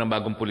magkakaroon po ng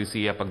bagong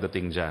pulisiya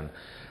pagdating dyan.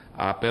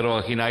 Pero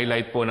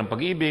hinighlight po ng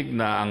pag-ibig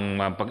na ang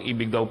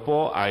pag-ibig daw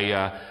po ay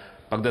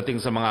pagdating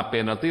sa mga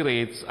penalty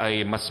rates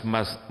ay mas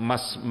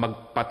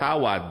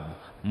magpatawad,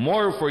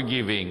 more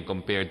forgiving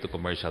compared to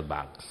commercial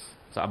banks.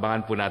 So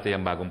abangan po natin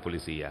ang bagong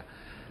pulisiya.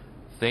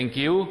 Thank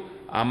you.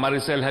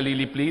 Maricel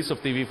Halili, please, of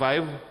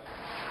TV5.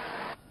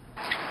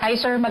 Hi,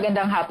 sir.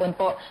 Magandang hapon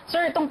po.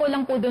 Sir, tungkol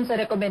lang po dun sa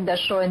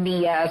rekomendasyon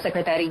ni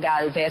Secretary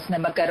Galvez na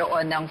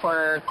magkaroon ng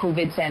for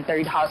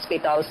COVID-centered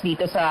hospitals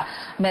dito sa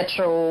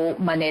Metro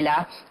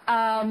Manila.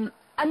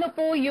 Ano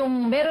po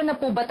yung, meron na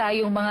po ba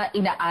tayong mga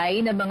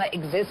inaay na mga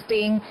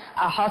existing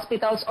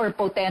hospitals or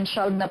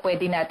potential na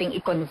pwede nating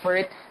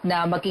i-convert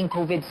na maging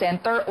COVID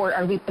center, or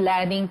are we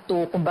planning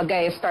to,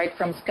 kumbaga, start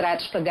from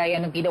scratch kagaya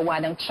ng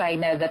ginawa ng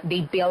China that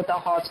they built a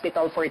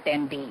hospital for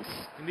 10 days?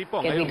 Hindi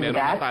po, ngayon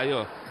meron na tayo.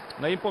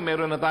 Ngayon po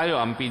meron na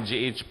tayo, ang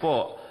PGH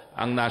po,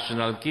 ang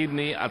National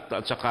Kidney at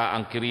saka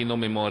ang Quirino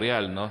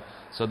Memorial, no?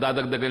 So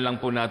dadagdagan lang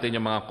po natin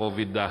yung mga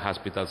COVID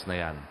hospitals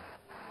na yan.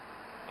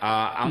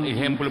 Ang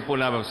ehemplo po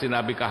na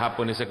sinabi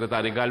kahapon ni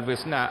Secretary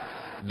Galvez nga,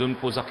 doon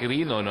po sa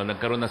Quirino, no,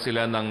 nagkaroon na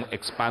sila ng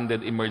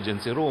expanded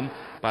emergency room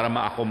para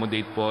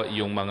ma-accommodate po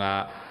yung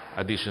mga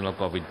additional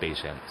COVID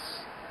patients.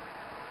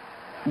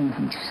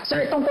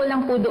 Sir, tungkol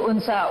lang po doon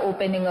sa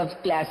opening of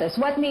classes,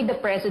 what made the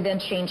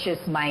President change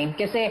his mind?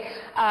 Kasi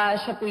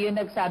siya po yung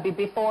nagsabi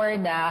before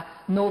na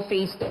no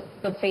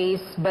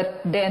face-to-face,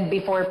 but then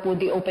before po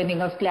the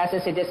opening of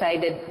classes, he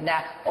decided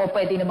na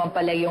pwede naman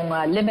pala yung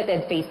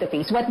limited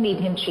face-to-face. What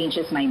made him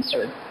change his mind,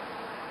 sir?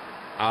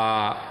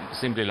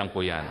 Simple lang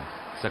po yan.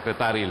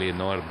 Secretary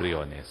Leonor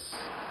Briones.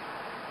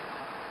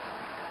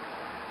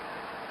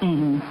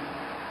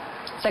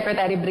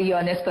 Secretary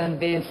Briones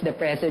convinced the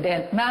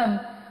President. Ma'am,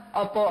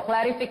 opo,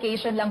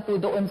 clarification lang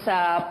po doon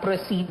sa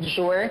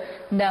procedure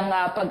ng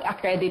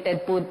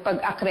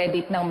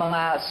pag-accredit ng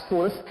mga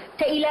schools.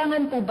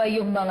 Kailangan po ba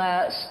yung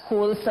mga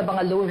schools sa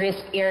mga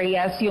low-risk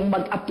areas yung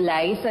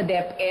mag-apply sa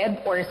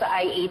DepEd or sa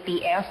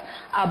IATF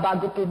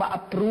bago po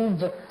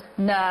ma-approve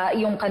na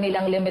yung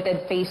kanilang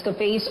limited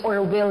face-to-face,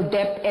 or will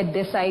DepEd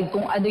decide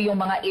kung ano yung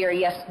mga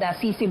areas na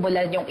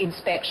sisimulan yung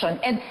inspection?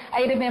 And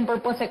I remember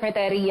po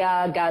Secretary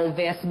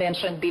Galvez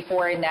mentioned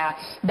before na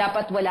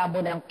dapat wala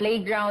munang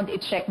playground,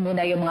 i-check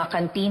muna yung mga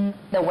canteen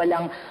na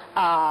walang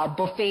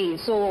buffet.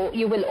 So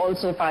you will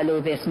also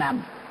follow this,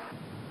 ma'am?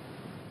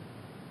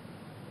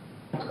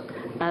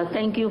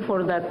 Thank you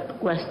for that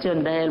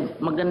question dahil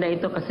maganda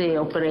ito kasi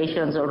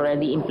operations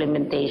already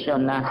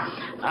implementation na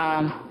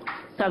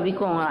sabi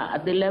ko nga,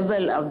 at the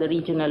level of the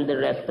regional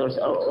directors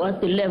or at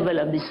the level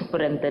of the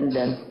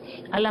superintendents,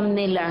 alam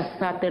nila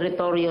sa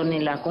teritoryo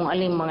nila kung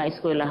aling mga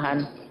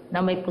eskwelahan na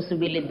may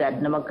posibilidad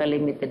na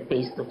magka-limited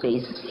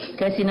face-to-face.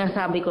 Kaya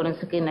sinasabi ko na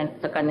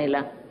sa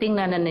kanila,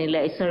 tingnan na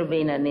nila,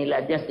 i-survey na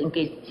nila just in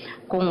case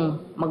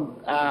kung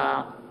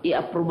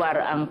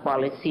i-approbar ang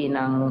policy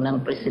ng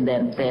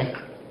presidente.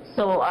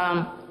 So,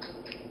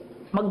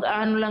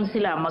 mag-ano lang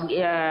sila,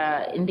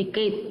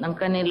 mag-indicate ng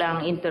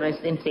kanilang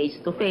interest in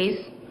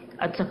face-to-face,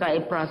 at saka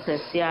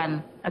i-process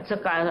yan. At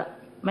saka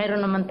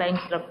mayroon naman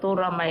tayong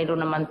struktura, mayroon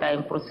naman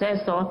tayong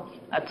proseso,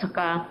 at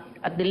saka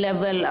at the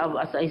level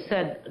of, as I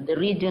said, the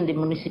region, the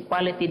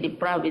municipality, the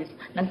province,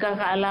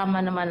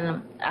 nagkakaalaman naman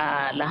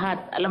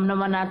lahat. Alam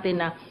naman natin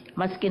na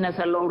maski na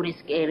sa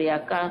low-risk area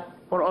ka,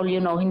 for all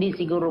you know, hindi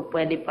siguro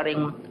pwede pa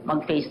rin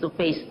mag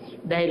face-to-face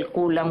dahil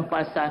kulang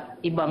pa sa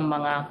ibang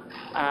mga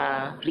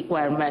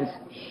requirements.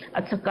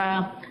 At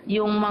saka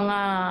yung mga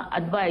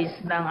advice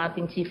ng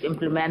ating chief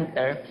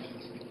implementer,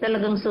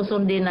 talagang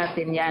susundin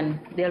natin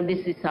yan.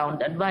 This is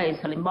sound advice.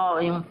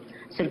 Halimbawa, yung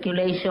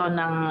circulation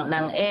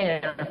ng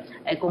air,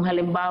 ay kung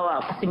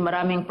halimbawa, kasi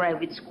maraming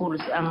private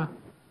schools ang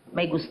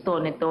may gusto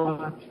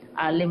nitong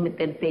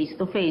limited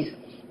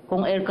face-to-face.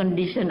 Kung air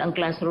condition ang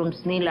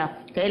classrooms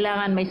nila,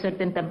 kailangan may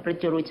certain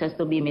temperature which has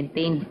to be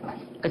maintained.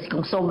 Kasi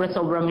kung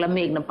sobrang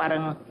lamig na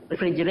parang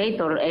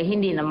refrigerator,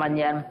 hindi naman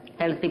yan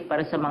healthy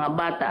para sa mga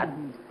bata. At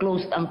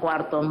closed ang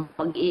kwarto,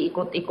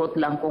 mag-iikot-ikot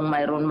lang kung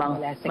mayroon mang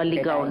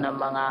maligaw na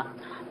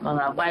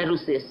mga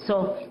viruses.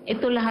 So,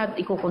 ito lahat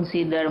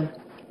i-consider.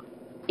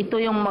 Ito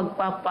yung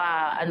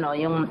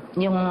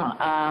yung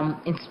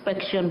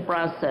inspection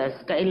process,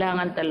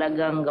 kailangan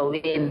talagang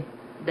gawin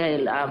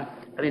dahil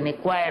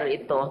require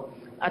ito.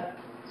 At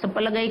sa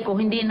palagay ko,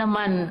 hindi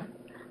naman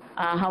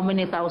how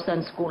many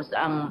thousand schools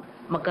ang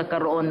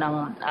magkakaroon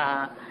ng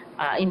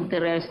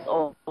interest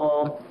o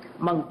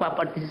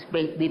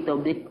magpa-participate dito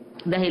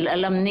dahil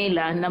alam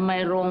nila na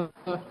mayroong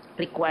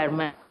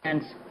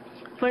requirements.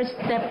 First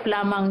step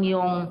lamang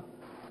yung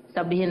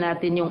sabihin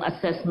natin yung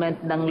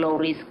assessment ng low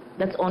risk.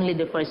 That's only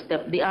the first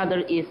step. The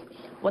other is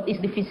what is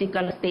the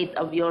physical state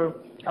of your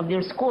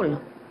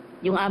school.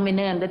 Yung amin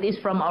na yan, that is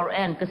from our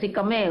end. Kasi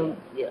kami,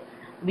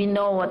 we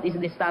know what is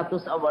the status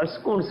of our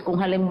schools.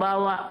 Kung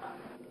halimbawa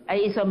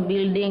ay isang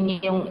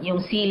building, yung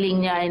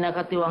ceiling niya ay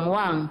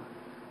nakatiwangwang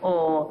o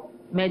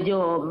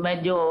medyo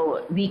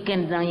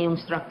weakened na yung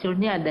structure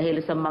niya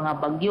dahil sa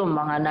mga bagyo,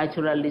 mga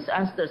natural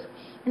disasters,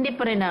 hindi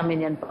pa rin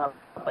namin yan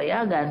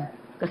papayagan.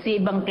 Kasi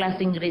ibang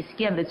klaseng risk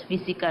yan, that's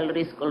physical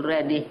risk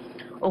already.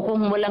 O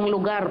kung walang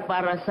lugar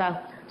para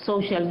sa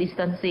social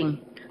distancing.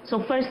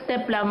 So first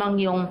step lamang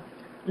yung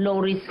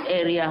low risk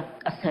area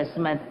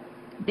assessment.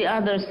 The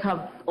others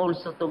have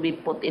also to be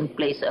put in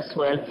place as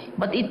well.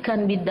 But it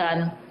can be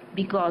done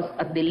because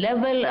at the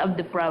level of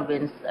the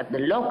province, at the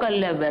local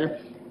level,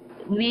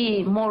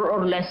 we more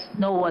or less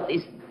know what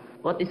is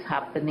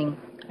happening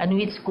and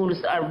which schools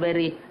are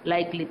very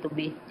likely to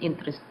be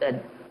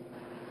interested.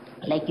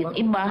 Like yung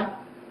iba,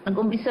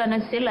 nag-umpisa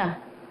na sila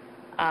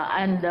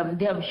and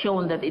they have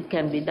shown that it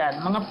can be done.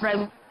 Mga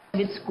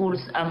private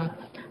schools ang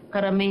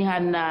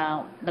karamihan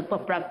na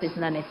nagpa-practice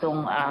na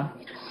nitong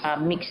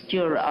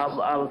mixture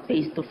of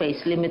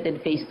face-to-face,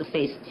 limited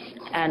face-to-face,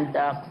 and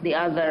the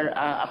other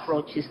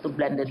approach is to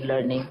blended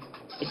learning.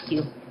 Thank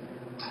you.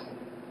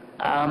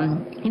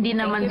 Hindi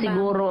naman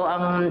siguro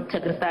ang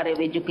Secretary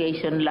of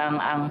Education lang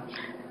ang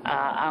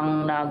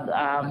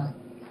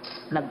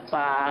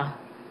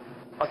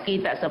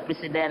nagpakita sa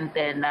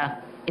Presidente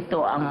na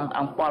ito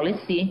ang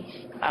policy.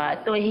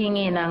 Ito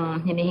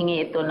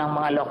hinihingi ito ng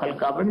mga local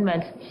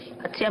governments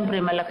at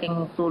siyempre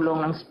malaking tulong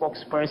ng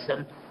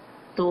spokesperson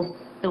to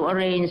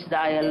arrange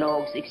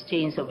dialogues,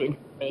 exchange of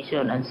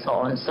information and so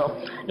on. So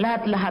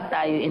lahat-lahat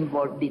tayo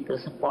involved dito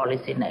sa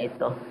policy na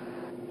ito.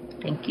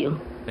 Thank you.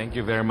 Thank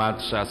you very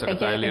much,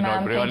 Secretary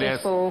Leonor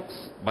Briones.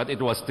 But it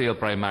was still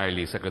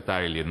primarily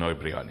Secretary Leonor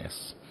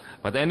Briones.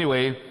 But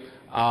anyway,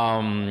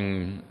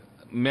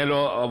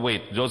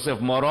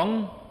 Joseph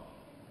Morong?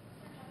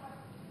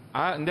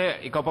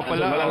 Hindi. Ikaw pa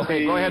pala.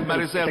 Okay, go ahead,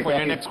 Maricel, for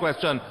your next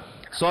question.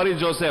 Sorry,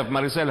 Joseph.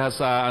 Maricel has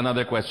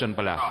another question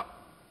pala.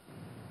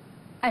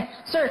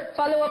 Sir,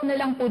 follow-up na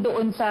lang po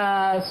doon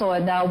sa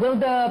SONA. Will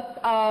the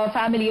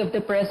family of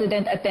the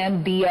President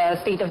attend the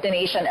State of the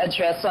Nation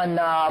address on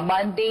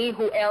Monday?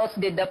 Who else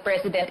did the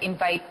President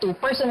invite to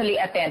personally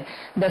attend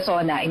the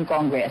SONA in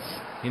Congress?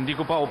 Hindi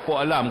ko pa po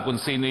alam kung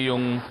sino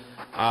yung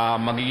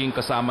magiging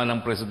kasama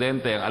ng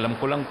Presidente. Alam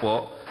ko lang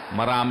po,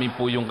 marami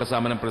po yung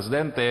kasama ng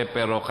Presidente,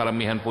 pero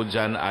karamihan po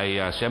dyan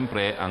ay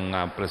siyempre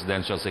ang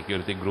Presidential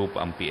Security Group,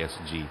 ang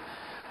PSG.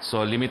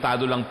 So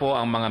limitado lang po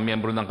ang mga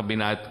miyembro ng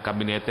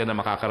kabinete na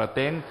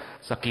makakarating,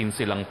 sa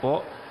 15 lang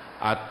po.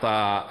 At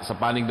sa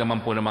panig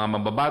naman po ng mga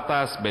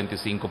mababatas,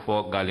 25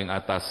 po galing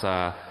ata sa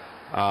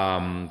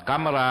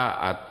Kamara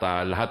at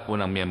lahat po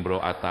ng miyembro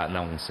ata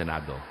ng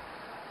Senado.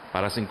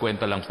 Para 50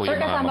 lang po yung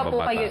mga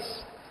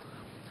mababatas.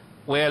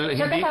 Well,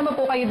 Sir, kasama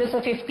po kayo doon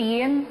sa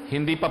 15?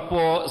 Hindi pa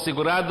po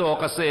sigurado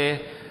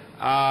kasi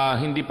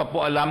hindi pa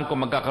po alam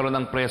kung magkakaroon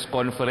ng press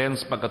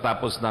conference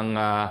pagkatapos ng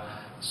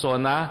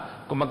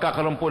SONA. Kung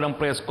magkakaroon po ng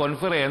press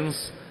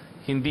conference,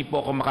 hindi po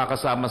ako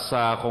makakasama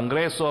sa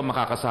Kongreso,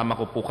 makakasama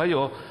ko po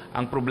kayo.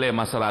 Ang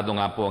problema, sarado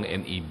nga po ang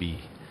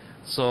NEB.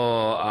 So,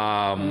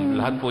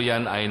 lahat po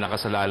yan ay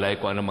nakasalalay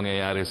kung ano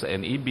mangyayari sa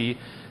NEB.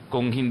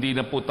 Kung hindi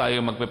na po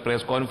tayo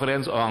magpe-press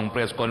conference o ang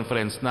press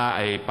conference na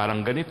ay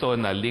parang ganito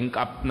na link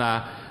up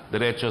na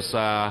diretso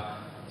sa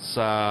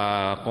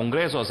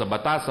Kongreso o sa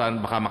batasan,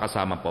 baka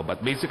makasama po.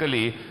 But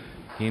basically,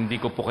 hindi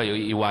ko po kayo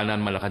iiwanan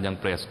Malacañang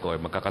Press Corps.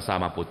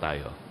 Magkakasama po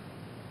tayo.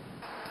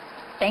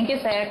 Thank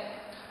you, Sec.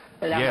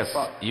 Yes.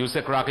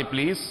 Yusek Roque,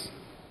 please.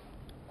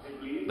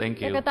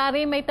 Thank you.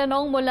 Secretary, may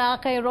tanong mula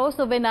kay Rose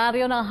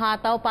Novenario ng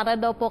Hataw para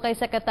daw po kay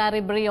Secretary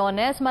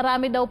Briones.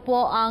 Marami daw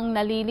po ang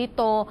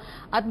nalilito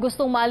at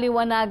gustong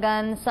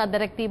maliwanagan sa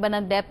direktiba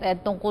ng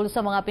DepEd tungkol sa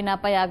mga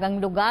pinapayagang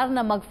lugar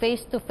na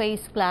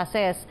mag-face-to-face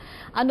classes.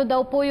 Ano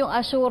daw po yung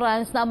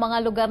assurance na ang mga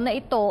lugar na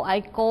ito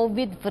ay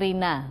COVID-free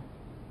na?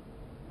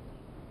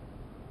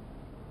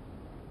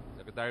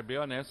 Secretary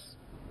Briones.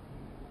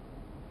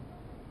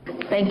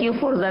 Thank you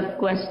for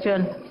that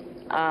question.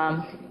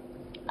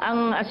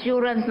 Ang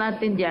assurance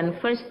natin dyan,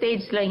 first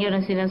stage lang yun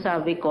ang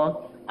sinasabi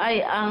ko,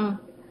 ay ang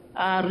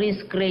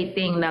risk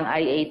rating ng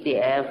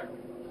IATF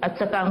at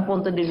saka ang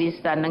punto de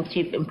vista ng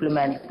chief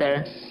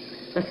implementer.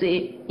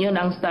 Kasi yun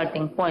ang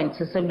starting point.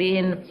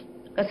 Sasabihin,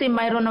 kasi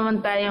mayroon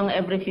naman tayong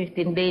every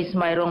 15 days,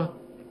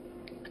 mayroong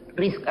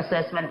risk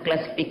assessment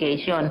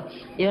classification.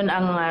 Yun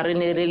ang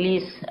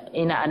rini-release,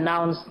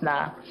 ina-announce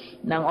na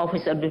ng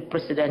Office of the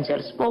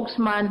Presidential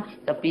Spokesman,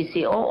 sa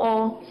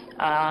PCOO,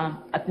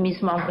 at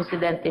mismo ang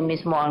Presidente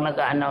mismo ang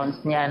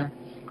nag-announce niyan.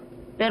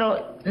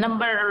 Pero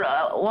number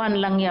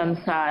one lang yun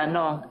sa,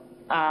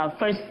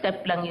 first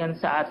step lang yun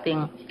sa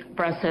ating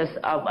process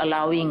of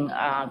allowing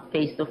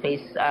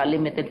face-to-face,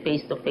 limited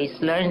face-to-face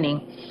learning.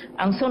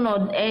 Ang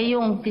sunod ay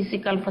yung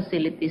physical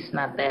facilities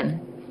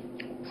natin.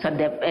 Sa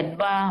DepEd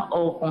ba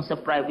o kung sa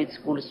private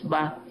schools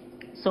ba.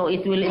 So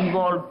it will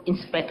involve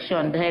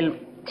inspection dahil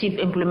chief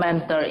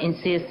implementer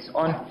insists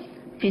on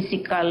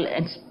physical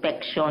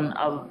inspection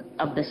of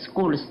the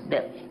schools.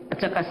 At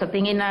saka sa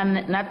tingin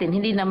natin,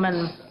 hindi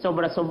naman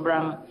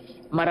sobrang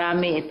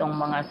marami itong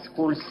mga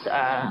schools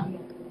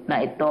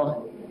na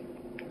ito.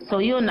 So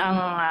yun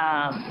ang,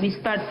 we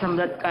start from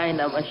that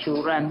kind of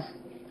assurance.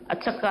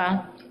 At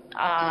saka,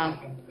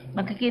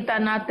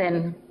 nakikita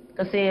natin,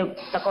 kasi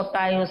takot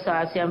tayo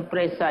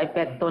siyempre sa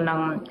epekto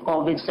ng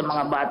COVID sa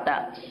mga bata.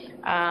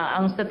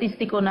 Ang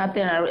statistiko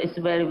natin is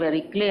very,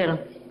 very clear.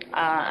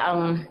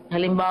 Ang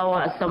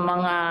halimbawa sa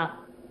mga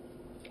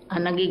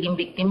nagiging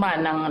biktima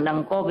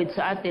ng COVID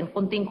sa atin,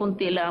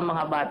 kunting-kunti lang ang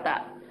mga bata.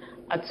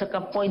 At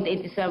saka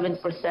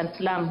 0.87%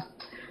 lang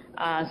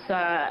sa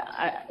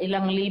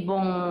ilang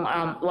libong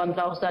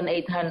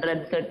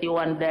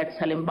 1,831 deaths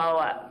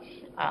halimbawa.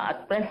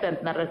 At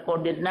present na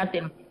recorded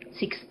natin,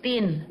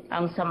 16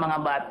 ang sa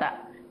mga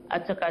bata.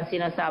 At saka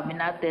sinasabi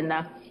natin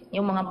na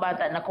yung mga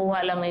bata,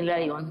 nakuha lang nila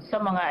yun sa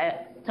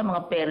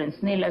mga parents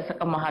nila, sa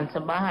kamahan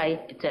sa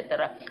bahay,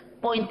 etc.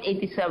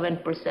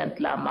 0.87%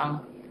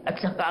 lamang.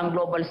 At saka ang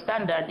global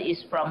standard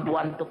is from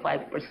 1 to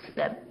 5%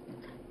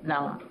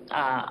 ng,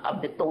 of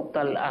the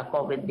total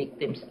COVID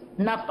victims.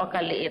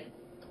 Napakaliit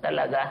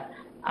talaga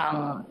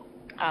ang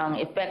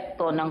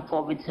epekto ng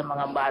COVID sa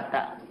mga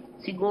bata.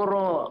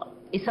 Siguro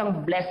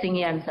isang blessing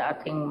yan sa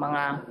ating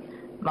mga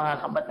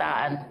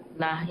kabataan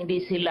na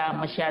hindi sila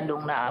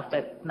masyadong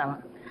na-affect ng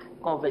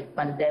COVID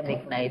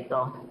pandemic na ito.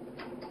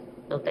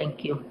 So,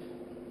 thank you.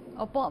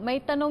 Opo,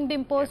 may tanong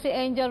din po si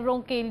Angel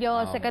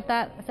Ronquillo,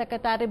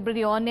 Secretary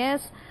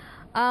Briones.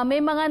 May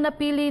mga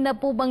napili na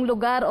po bang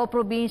lugar o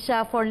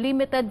probinsya for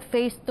limited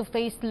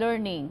face-to-face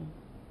learning?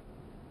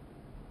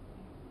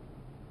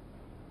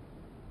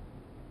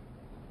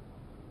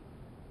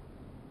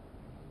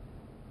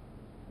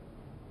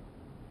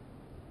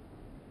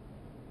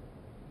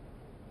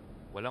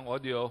 Walang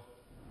audio.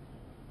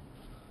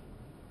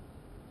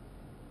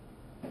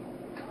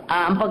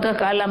 Ang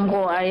pagkakaalam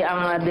ko ay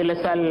ang De La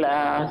Salle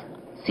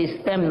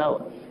system,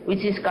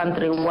 which is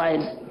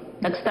countrywide.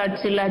 Nag-start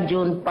sila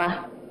June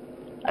pa.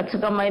 At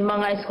saka may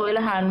mga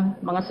eskwelahan,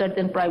 mga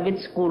certain private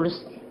schools,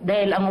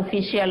 dahil ang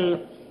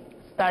official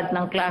start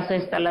ng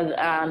classes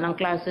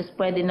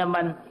pwede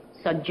naman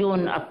sa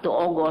June up to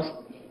August,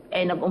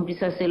 ay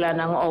nag-umpisa sila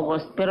ng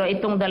August. Pero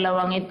itong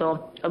dalawang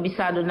ito,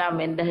 kabisado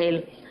namin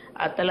dahil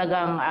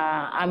talagang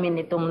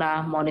amin itong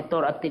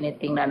na-monitor at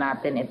tinitingnan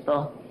natin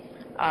ito.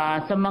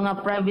 Sa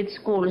mga private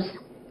schools,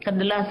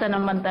 kadalasan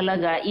naman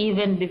talaga,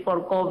 even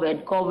before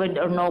COVID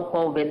or no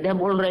COVID, they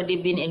have already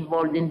been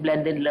involved in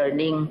blended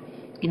learning.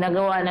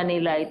 Ginagawa na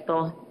nila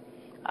ito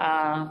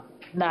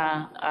na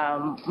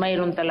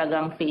mayroon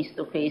talagang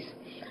face-to-face.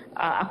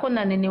 Ako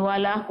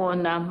naniniwala ako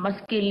na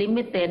maski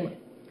limited,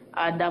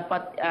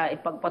 dapat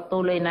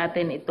ipagpatuloy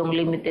natin itong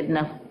limited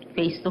na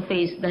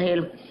face-to-face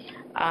dahil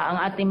ang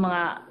ating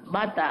mga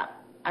bata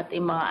at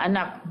mga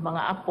anak,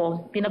 mga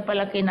apo,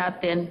 pinapalaki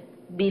natin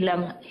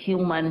bilang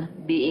human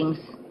beings.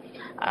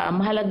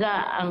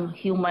 Mahalaga ang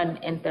human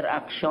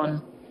interaction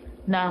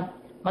na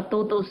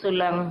matuto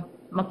silang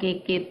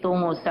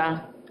makikitungo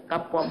sa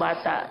kapwa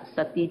bata,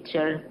 sa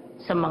teacher,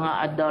 sa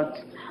mga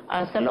adults,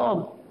 sa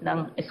loob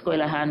ng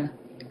eskwelahan.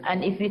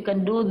 And if we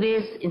can do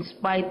this in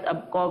spite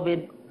of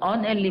COVID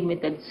on a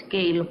limited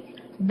scale,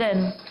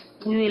 then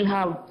we will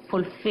have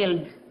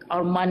fulfilled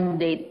our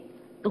mandate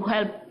to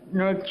help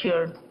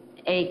nurture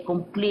a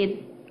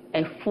complete,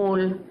 a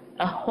full,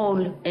 a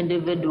whole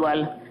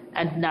individual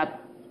and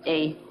not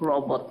a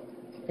robot.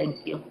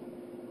 Thank you.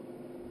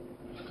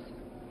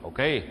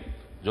 Okay.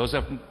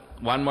 Joseph,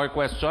 one more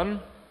question.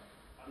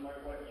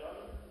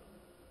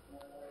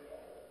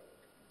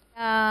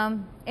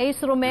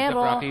 Ace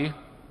Romero. Roque.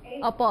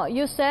 Opo,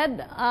 you said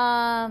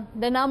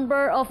the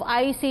number of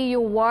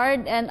ICU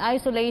ward and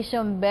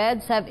isolation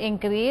beds have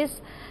increased.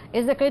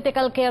 Is the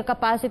critical care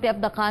capacity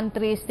of the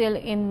country still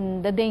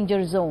in the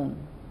danger zone?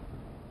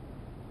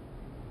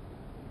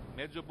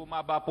 Medyo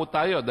bumaba po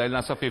tayo dahil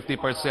nasa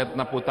 50%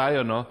 na po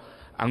tayo, no?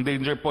 Ang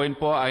danger point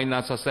po ay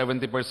nasa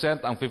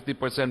 70%, ang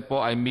 50% po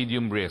ay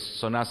medium risk.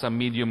 So nasa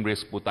medium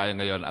risk po tayo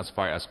ngayon as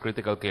far as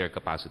critical care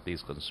capacity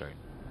is concerned.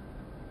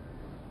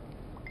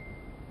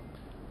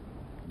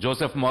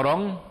 Joseph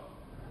Morong.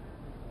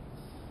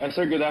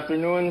 Sir, good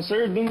afternoon.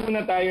 Sir, doon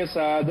muna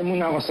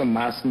ako sa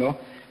mask, no?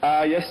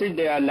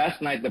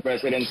 Last night, the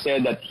President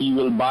said that he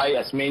will buy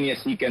as many as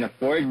he can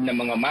afford na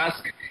mga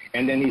mask.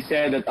 And then he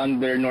said that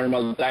under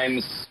normal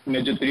times,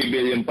 medyo 3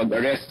 billion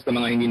pag-arrest sa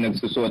mga hindi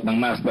nagsusuot ng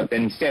mask. But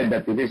then he said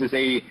that this is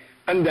a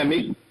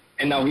pandemic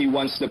and now he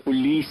wants the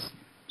police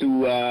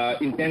to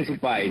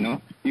intensify,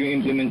 no, yung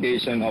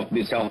implementation of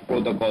this health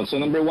protocol. So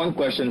number one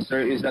question,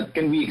 sir, is that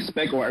can we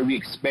expect or are we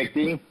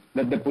expecting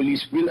that the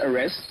police will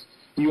arrest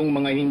yung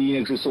mga hindi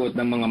nagsusuot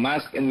ng mga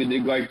mask? And with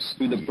regards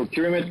to the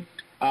procurement,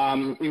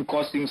 in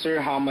costing, sir,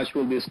 how much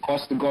will this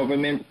cost the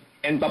government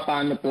and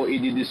paano po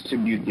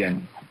i-distribute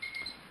yan?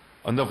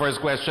 On the first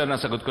question,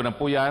 nasagot ko na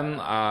po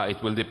yan. It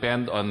will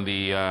depend on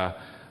the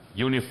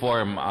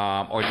uniform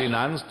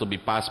ordinance to be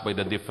passed by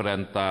the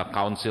different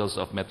councils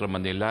of Metro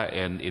Manila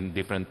and in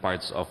different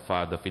parts of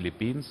the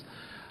Philippines.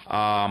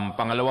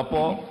 Pangalawa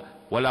po,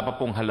 wala pa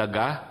pong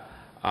halaga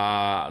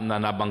na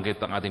nabanggit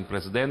ang ating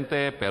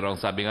presidente, pero ang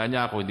sabi nga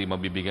niya, kung hindi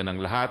mabibigyan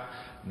ng lahat,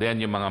 then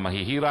yung mga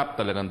mahihirap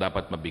talagang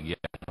dapat mabigyan.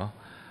 No?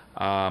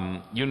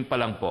 Yun pa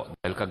lang po,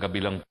 dahil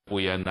kagabi lang po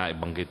yan na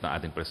ibanggit ng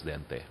ating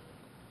presidente.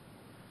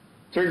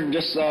 Sir,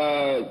 just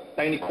a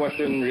tiny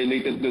question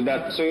related to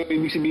that. So,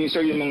 ibig sabihin,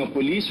 sir, yung mga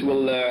police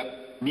will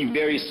be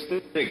very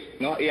strict,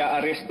 no?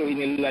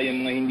 Ia-arrestuhin nila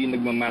yung mga hindi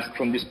nagmamask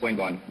from this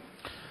point on.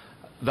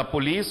 The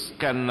police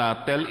can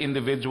tell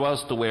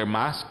individuals to wear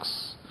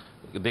masks.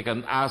 They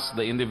can ask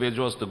the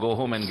individuals to go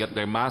home and get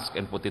their mask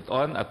and put it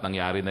on. At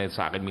nangyari na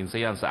sa akin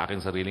minsan yan, sa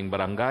aking sariling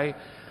barangay.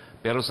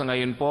 Pero sa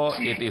ngayon po,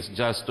 it is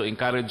just to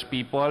encourage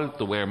people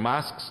to wear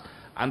masks.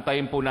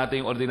 Antayin po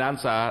natin yung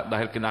ordinansa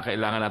dahil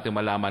kinakailangan natin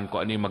malaman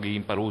kung ano yung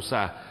magiging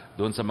parusa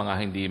doon sa mga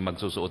hindi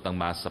magsusuot ng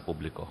mask sa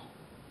publiko.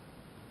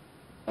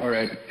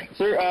 Alright.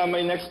 Sir,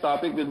 my next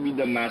topic would be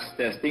the mass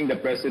testing. The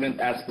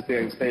President asked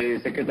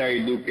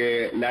Secretary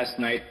Roque last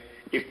night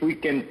if we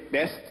can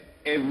test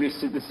every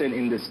citizen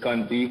in this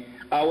country.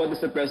 What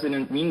does the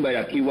President mean by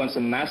that? He wants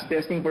a mass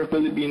testing for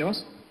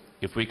Filipinos?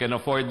 If we can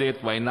afford it,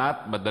 why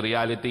not? But the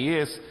reality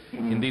is,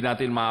 hindi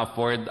natin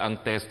ma-afford ang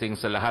testing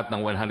sa lahat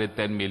ng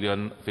 110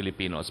 million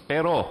Filipinos.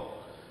 Pero,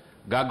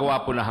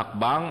 gagawa po na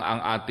hakbang ang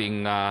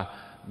ating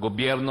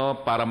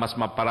gobyerno para mas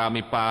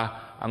maparami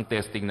pa ang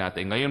testing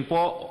natin. Ngayon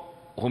po,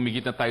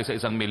 humigit na tayo sa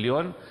 1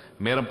 milyon.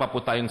 Meron pa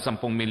po tayong 10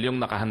 milyong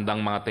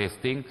nakahandang mga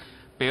testing.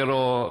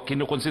 Pero,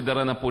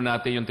 kinukonsidera na po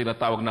natin yung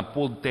tinatawag na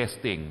pooled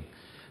testing.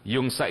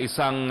 Yung sa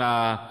isang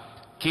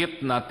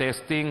kit na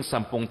testing,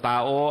 10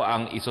 tao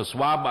ang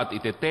isoswab at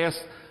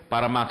itetest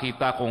para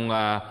makita kung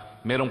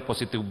merong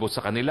positibo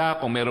sa kanila.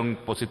 Kung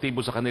merong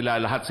positibo sa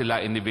kanila, lahat sila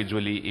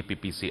individually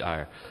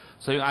ipi-PCR.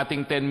 So yung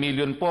ating 10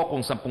 million po,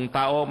 kung 10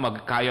 tao,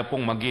 kaya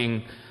pong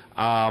maging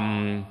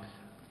 10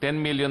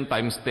 million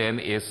times 10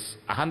 is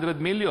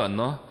 100 million,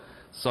 no?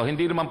 So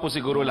hindi naman po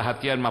siguro lahat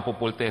yan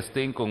mapupul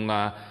testing kung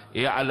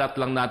i-alat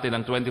lang natin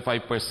ang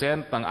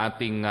 25% ng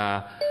ating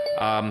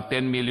 10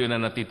 million na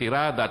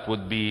natitira, that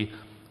would be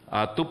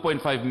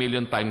 2.5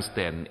 million times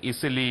 10.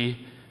 Easily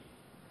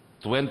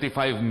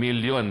 25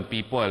 million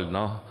people,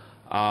 no,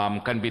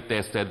 can be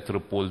tested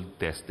through pooled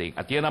testing.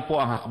 At yan na po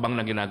ang hakbang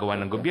na ginagawa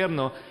ng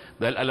gobyerno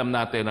dahil alam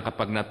natin na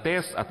kapag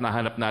na-test at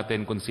nahanap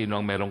natin kung sino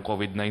ang merong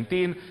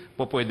COVID-19,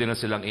 po pwede na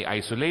silang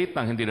i-isolate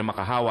nang hindi na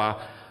makahawa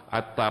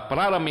at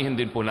pararamihin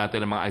din po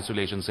natin ang mga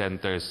isolation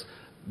centers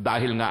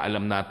dahil nga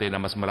alam natin na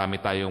mas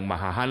marami tayong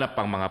mahahanap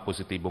pang mga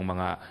positibong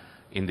mga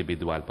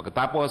individual.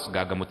 Pagkatapos,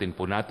 gagamutin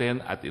po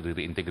natin at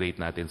i-reintegrate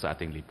natin sa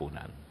ating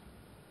lipunan.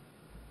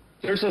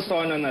 Sir, sa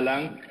SONA na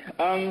lang.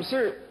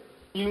 Sir,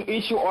 yung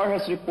HUR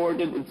has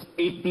reported its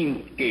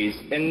 18th case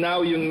and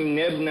now yung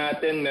NEB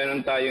natin,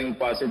 meron tayong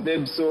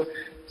positive. So,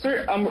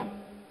 sir,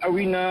 are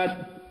we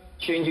not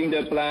changing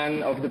the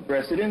plan of the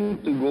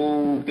President to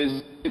go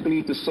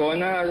physically to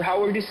SONA?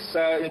 How are these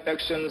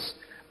infections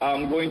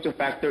going to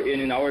factor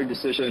in our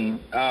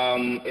decision,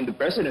 in the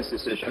President's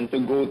decision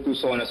to go to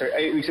SONA, sir?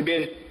 Ibig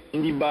sabihin,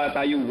 hindi ba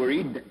tayo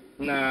worried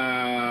na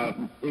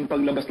yung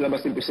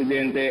paglabas-labas ng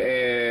Presidente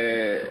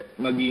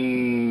maging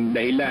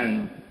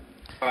dahilan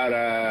para,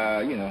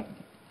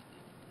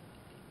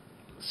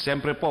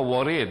 Siyempre po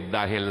worried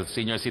dahil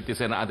senior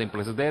citizen na ating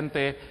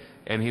Presidente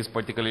and he's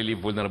particularly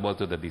vulnerable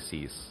to the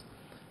disease.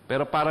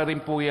 Pero para rin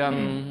po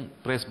yung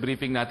press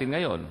briefing natin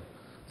ngayon,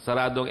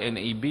 saradong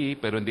NAB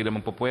pero hindi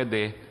naman po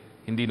pwede,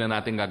 hindi na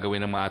natin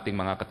gagawin ang ating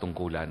mga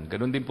katungkulan.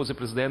 Ganun din po si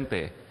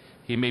Presidente.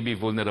 He may be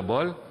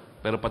vulnerable,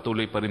 pero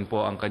patuloy pa rin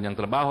po ang kanyang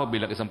trabaho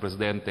bilang isang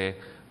presidente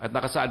at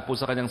nakasaad po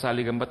sa kanyang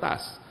saligang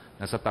batas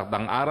na sa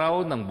takdang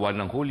araw ng buwan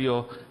ng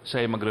Hulyo,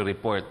 siya ay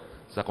magre-report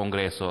sa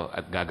Kongreso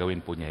at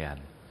gagawin po niya yan.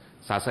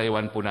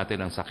 Sasayawan po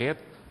natin ang sakit,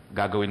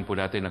 gagawin po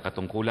natin ang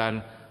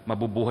katungkulan,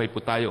 mabubuhay po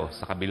tayo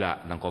sa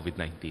kabila ng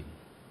COVID-19.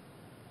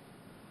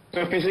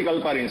 So physical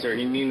pa rin, sir,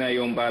 hindi na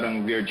yung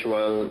parang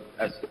virtual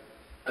as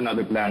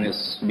another plan is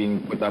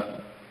being put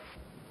up.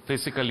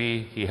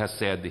 Physically, he has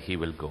said he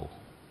will go.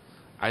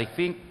 I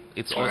think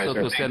it's All right,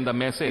 also sir. to send a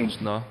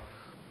message, no,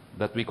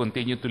 that we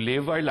continue to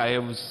live our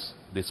lives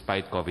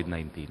despite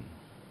COVID-19.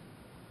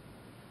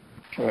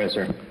 All right,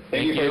 sir.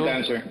 Thank you for your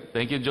time, sir.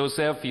 Thank you,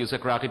 Joseph. Yusek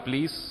Roque,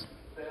 please.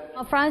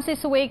 Francis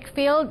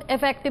Wakefield,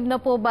 effective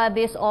na po ba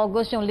this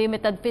August yung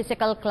limited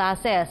physical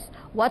classes?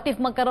 What if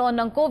magkaroon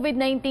ng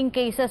COVID-19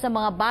 cases sa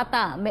mga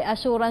bata? May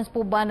assurance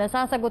po ba na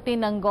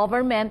sasagutin ng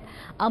government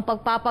ang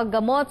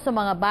pagpapagamot sa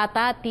mga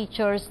bata,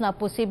 teachers na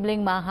posibleng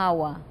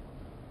mahawa?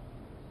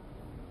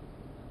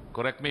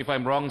 Correct me if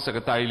I'm wrong,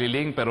 Secretary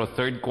Liling, pero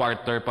third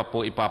quarter pa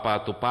po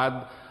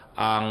ipapatupad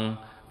ang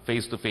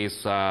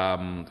face-to-face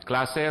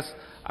classes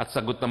at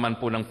sagot naman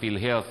po ng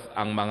PhilHealth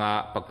ang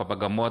mga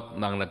pagpapagamot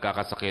ng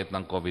nagkakasakit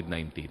ng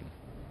COVID-19.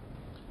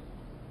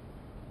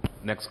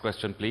 Next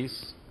question,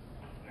 please.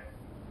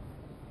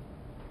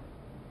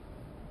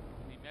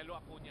 Melo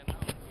Acuña na,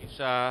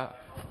 Asia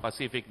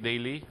Pacific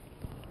Daily.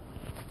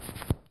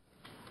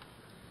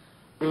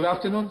 Good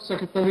afternoon,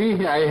 Secretary.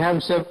 I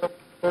have several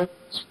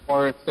questions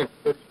for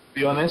Secretary, to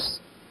be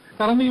honest.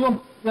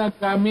 Karaniwang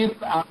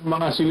nagamit ang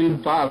mga silid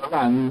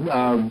paaralan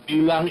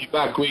bilang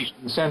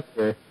evacuation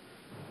center.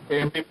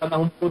 May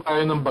panahon po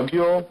tayo ng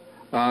bagyo,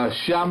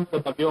 siyam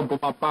na bagyo ang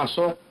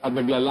pumapasok at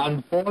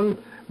nagla-landfall,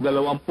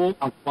 20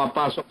 ang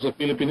pumapasok sa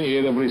Philippine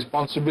Area of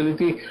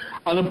Responsibility.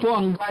 Ano po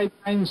ang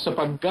guidelines sa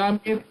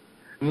paggamit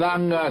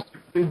ng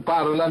silid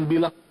paaralan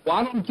bilang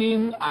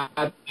quarantine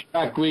at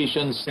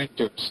evacuation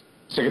centers,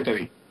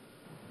 Secretary?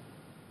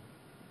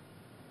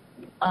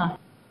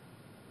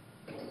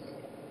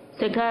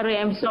 Secretary,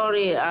 I'm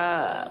sorry,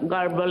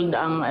 garbled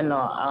ang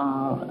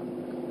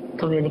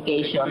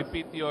communication.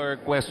 Repeat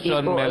your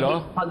question,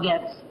 Melo.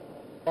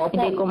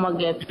 Hindi ko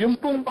mag-gets. Yung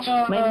pong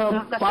May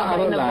mga kasabay na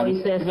paaralan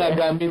voices,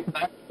 ginagamit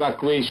na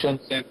evacuation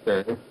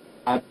center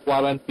at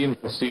quarantine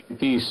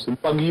facilities.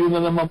 Pag yun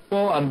na naman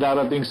po ang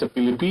darating sa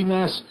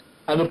Pilipinas,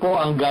 ano po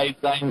ang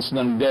guidelines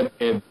ng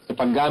DepEd sa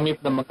paggamit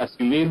ng mga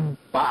silid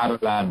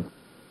paaralan?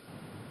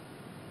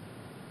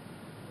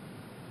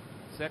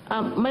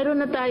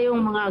 Mayroon na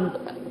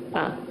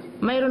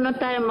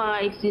tayong mga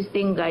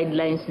existing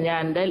guidelines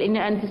niyan dahil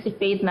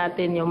ina-anticipate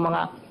natin yung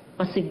mga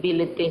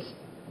possibilities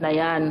na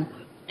yan.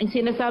 Ang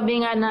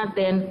sinasabi nga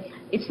natin,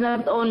 it's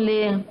not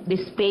only the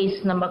space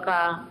na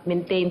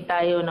maka-maintain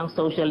tayo ng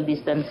social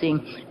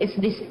distancing, it's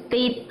the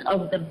state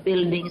of the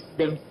buildings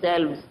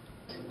themselves.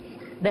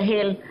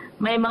 Dahil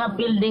may mga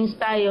buildings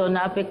tayo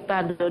na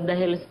apektado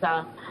dahil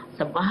sa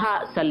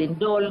baha, sa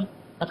lindol,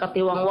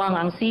 nakatiwangwang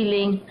ang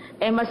ceiling,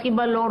 maski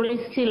ba low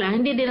risk sila,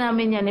 hindi din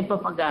namin yan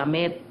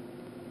ipapagamit.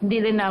 Hindi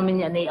din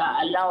namin yan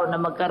i-allow na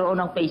magkaroon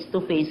ng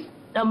face-to-face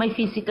na may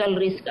physical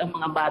risk ang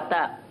mga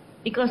bata.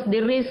 Because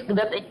the risk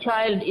that a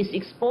child is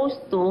exposed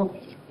to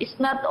is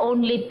not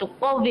only to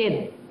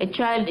COVID. A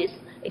child is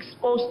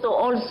exposed to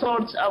all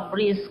sorts of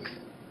risks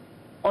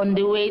on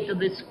the way to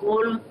the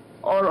school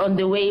or on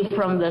the way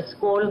from the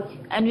school,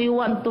 and we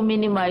want to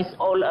minimize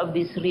all of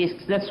these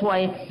risks. That's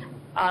why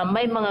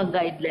may mga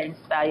guidelines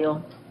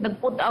tayo.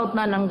 Nag-put out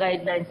na ng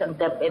guidelines ang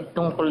DepEd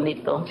tungkol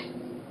nito.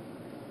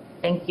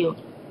 Thank you.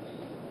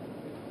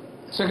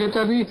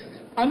 Secretary,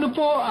 ano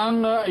po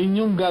ang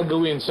inyong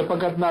gagawin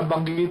sapagkat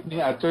nabanggit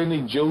ni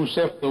Attorney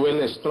Joseph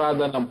Noel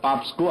Estrada ng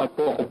PAPSCO at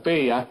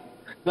Pocopea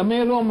na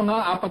mayroong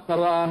mga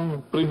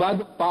 400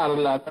 pribadong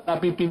paaralan na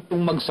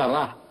napipintong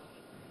magsara.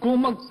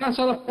 Kung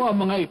magsasara po ang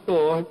mga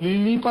ito,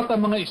 lilipat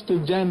ang mga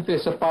estudyante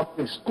sa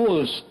public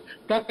schools.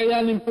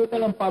 Kakayanin po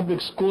ng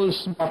public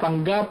schools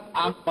matanggap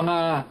ang mga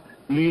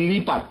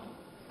lilipat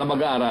na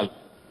mag-aaral.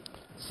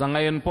 Sa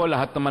ngayon po,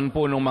 lahat naman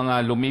po ng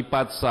mga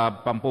lumipat sa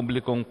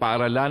pampublikong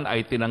paaralan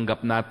ay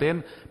tinanggap natin.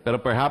 Pero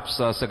perhaps,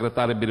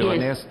 Secretary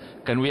Briones,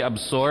 can we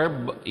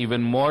absorb even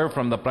more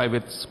from the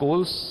private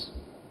schools?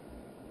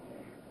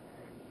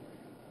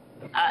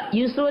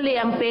 Usually,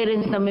 ang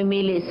parents na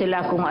mamili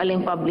sila kung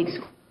aling public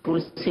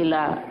schools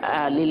sila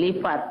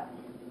lilipat.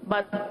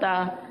 But,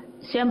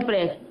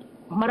 siyempre,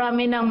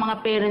 marami ng mga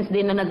parents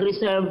din na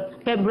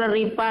nag-reserve.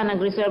 February pa,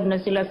 nag-reserve na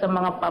sila sa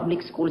mga public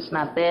schools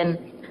natin.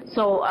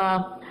 So,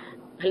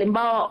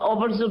 halimbawa,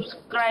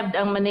 oversubscribed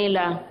ang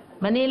Manila.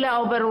 Manila,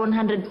 over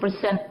 100%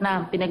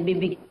 na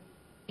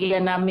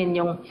pinagbibigyan namin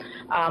yung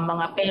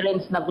mga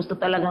parents na gusto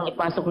talagang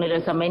ipasok nila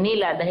sa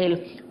Manila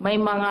dahil may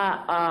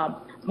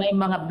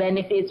mga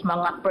benefits,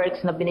 mga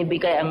perks na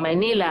binibigay ang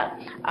Manila.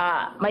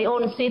 My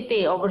own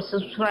city,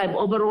 oversubscribed,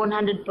 over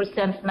 100%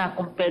 na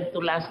compared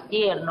to last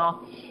year,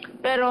 no?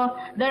 Pero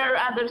there are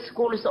other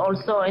schools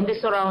also in the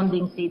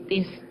surrounding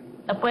cities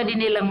na pwede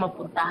nilang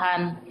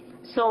mapuntahan.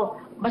 So,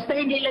 basta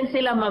hindi lang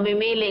sila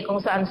mamimili kung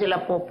saan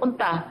sila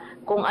pupunta,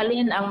 kung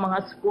alin ang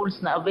mga schools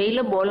na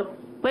available,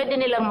 pwede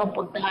nilang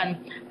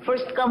mapuntahan.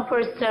 First come,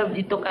 first serve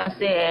dito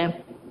kasi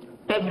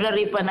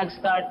February pa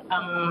nag-start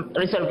ang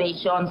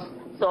reservations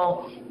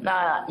So,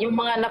 yung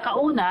mga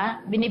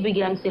nakauna,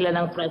 binibigyan sila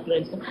ng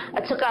preference.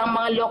 At saka ang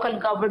mga local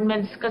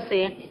governments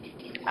kasi,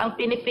 ang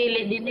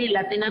pinipili din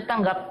nila,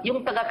 tinatanggap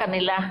yung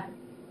taga-kanila.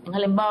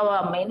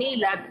 Halimbawa,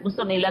 Maynila,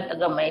 gusto nila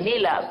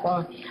taga-Maynila.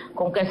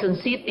 Kung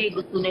Quezon City,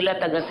 gusto nila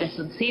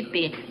taga-Quezon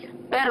City.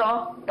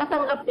 Pero,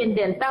 tatanggapin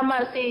din.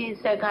 Tama si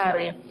Sec.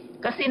 Harry.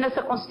 Kasi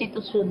nasa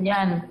konstitusyon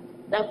yan.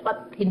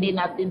 Dapat hindi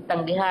natin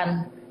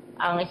tanggihan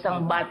ang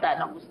isang bata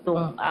na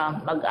gustong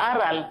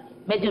mag-aral.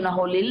 Medyo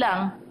nahuli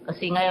lang,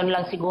 kasi ngayon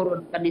lang siguro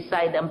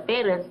naka-decide ang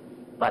parents,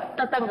 but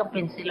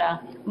tatanggapin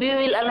sila. We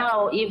will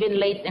allow even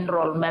late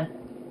enrollment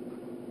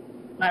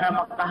para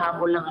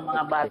makahabol lang ang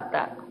mga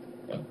bata.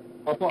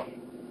 Opo.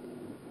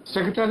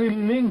 Secretary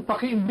Ling,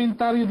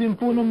 paki-inventaryo din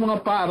po ng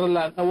mga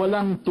paaralan na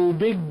walang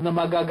tubig na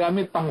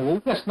magagamit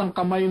panghugas ng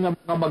kamay ng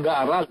mga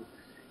mag-aaral.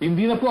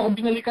 Hindi na po ako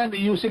binalikan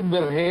ni Yusek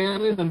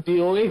Berhere ng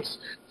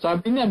DOH.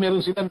 Sabi niya,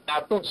 meron silang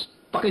datos.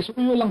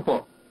 Pakisuyo lang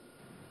po.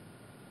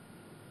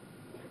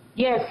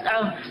 Yes,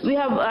 we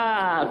have,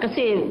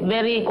 kasi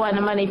very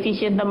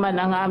efficient naman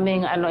ang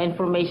aming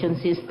information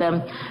system.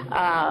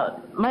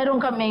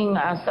 Mayroon kaming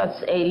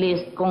such a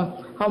list kung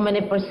how many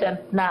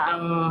 % na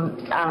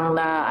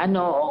ang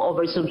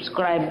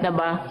oversubscribed na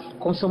ba,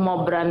 kung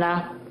sumobra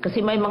na. Kasi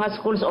may mga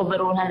schools over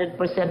 100%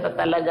 na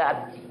talaga at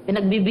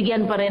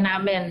pinagbibigyan pa rin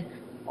namin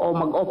o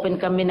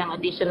mag-open kami ng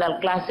additional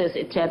classes,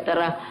 etc.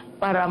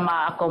 para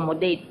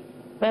ma-accommodate.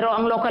 Pero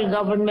ang local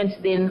governments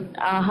din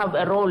have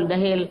a role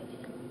dahil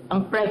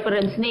ang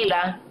preference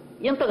nila,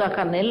 yung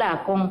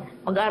taga-kanila. Kung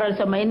mag-aral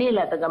sa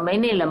Maynila,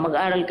 taga-Maynila.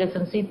 Mag-aral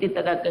Quezon City,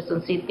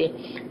 taga-Quezon City.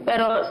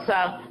 Pero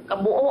sa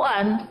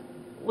kabuuan,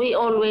 we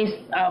always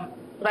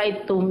try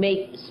to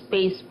make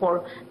space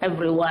for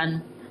everyone.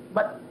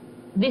 But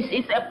this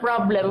is a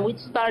problem which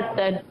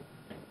started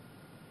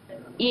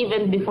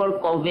even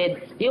before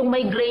COVID. Yung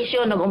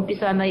migration,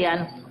 nag-umpisa na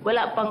yan,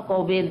 wala pang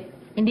COVID.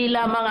 Hindi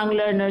lamang ang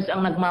learners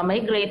ang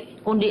nagmamigrate,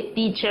 kundi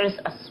teachers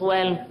as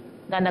well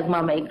na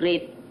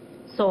nagmamigrate.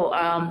 So,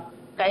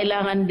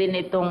 kailangan din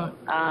itong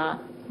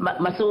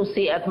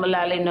masusi at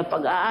malalim na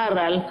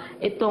pag-aaral,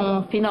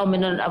 itong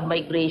phenomenon of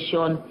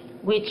migration,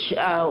 which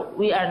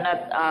we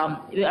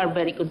are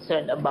very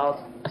concerned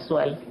about as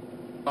well.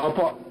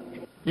 Opo.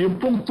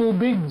 Yung pong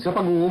tubig sa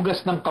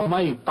paghuhugas ng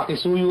kamay,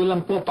 pakisuyo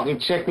lang po,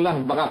 pakicheck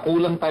lang, baka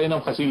kulang tayo ng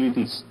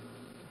facilities.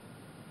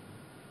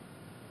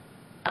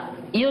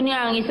 Yun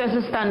nga ang isa sa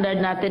standard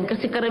natin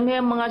kasi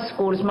karamihan mga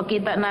schools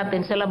makita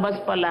natin sa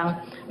labas pa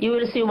lang, you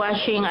will see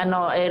washing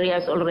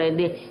areas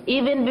already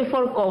even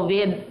before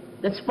COVID.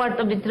 That's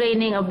part of the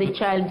training of the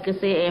child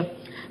kasi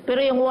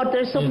pero yung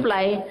water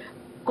supply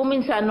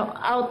kuminsan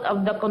out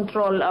of the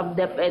control of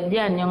DepEd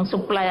yan, yung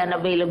supply and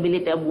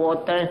availability of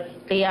water.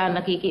 Kaya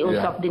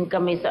nakikiusap din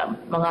kami sa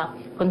mga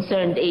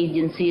concerned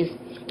agencies.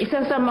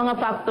 Isa sa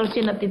mga factors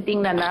yung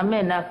natitingnan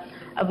namin na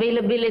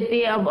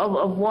availability of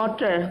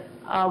water,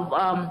 of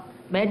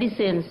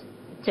medicines,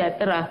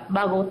 etc.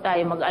 bago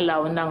tayo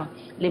mag-allow ng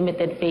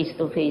limited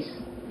face-to-face.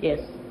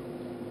 Yes.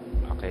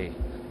 Okay.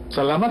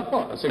 Salamat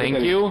po, Secretary.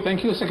 Thank you. Thank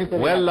you, Secretary.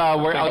 Well,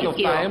 we're out of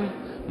Thank you. time.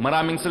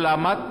 Maraming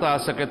salamat,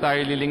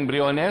 Secretary Liling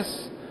Briones.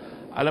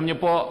 Alam niyo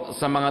po,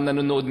 sa mga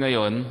nanonood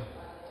ngayon,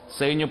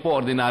 sa inyo po,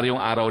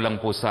 ordinaryong araw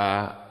lang po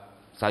sa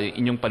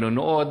inyong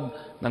panunood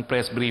ng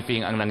press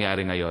briefing ang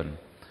nangyari ngayon.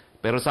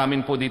 Pero sa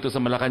amin po dito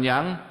sa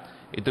Malacañang,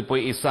 ito po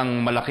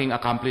isang malaking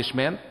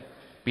accomplishment.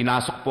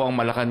 Pinasok po ang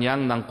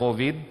Malacañang ng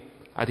COVID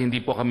at hindi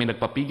po kami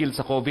nagpapigil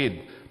sa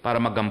COVID para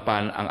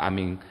magampan ang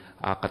aming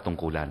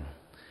katungkulan.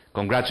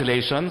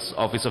 Congratulations,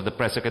 Office of the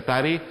Press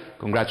Secretary.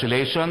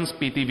 Congratulations,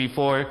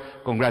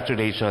 PTV4.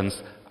 Congratulations,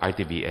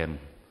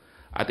 RTVM.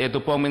 At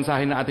ito po ang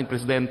mensahe ng ating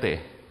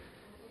Presidente.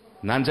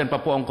 Nandyan pa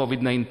po ang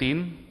COVID-19,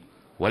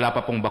 wala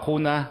pa pong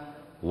bakuna,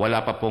 wala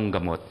pa pong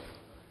gamot.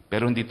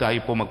 Pero hindi tayo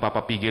po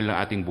magpapapigil ng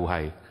ating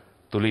buhay.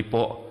 Tuloy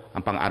po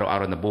ang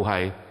pang-araw-araw na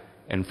buhay,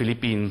 and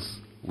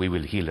Philippines, we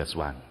will heal as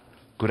one.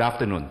 Good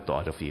afternoon to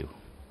all of you.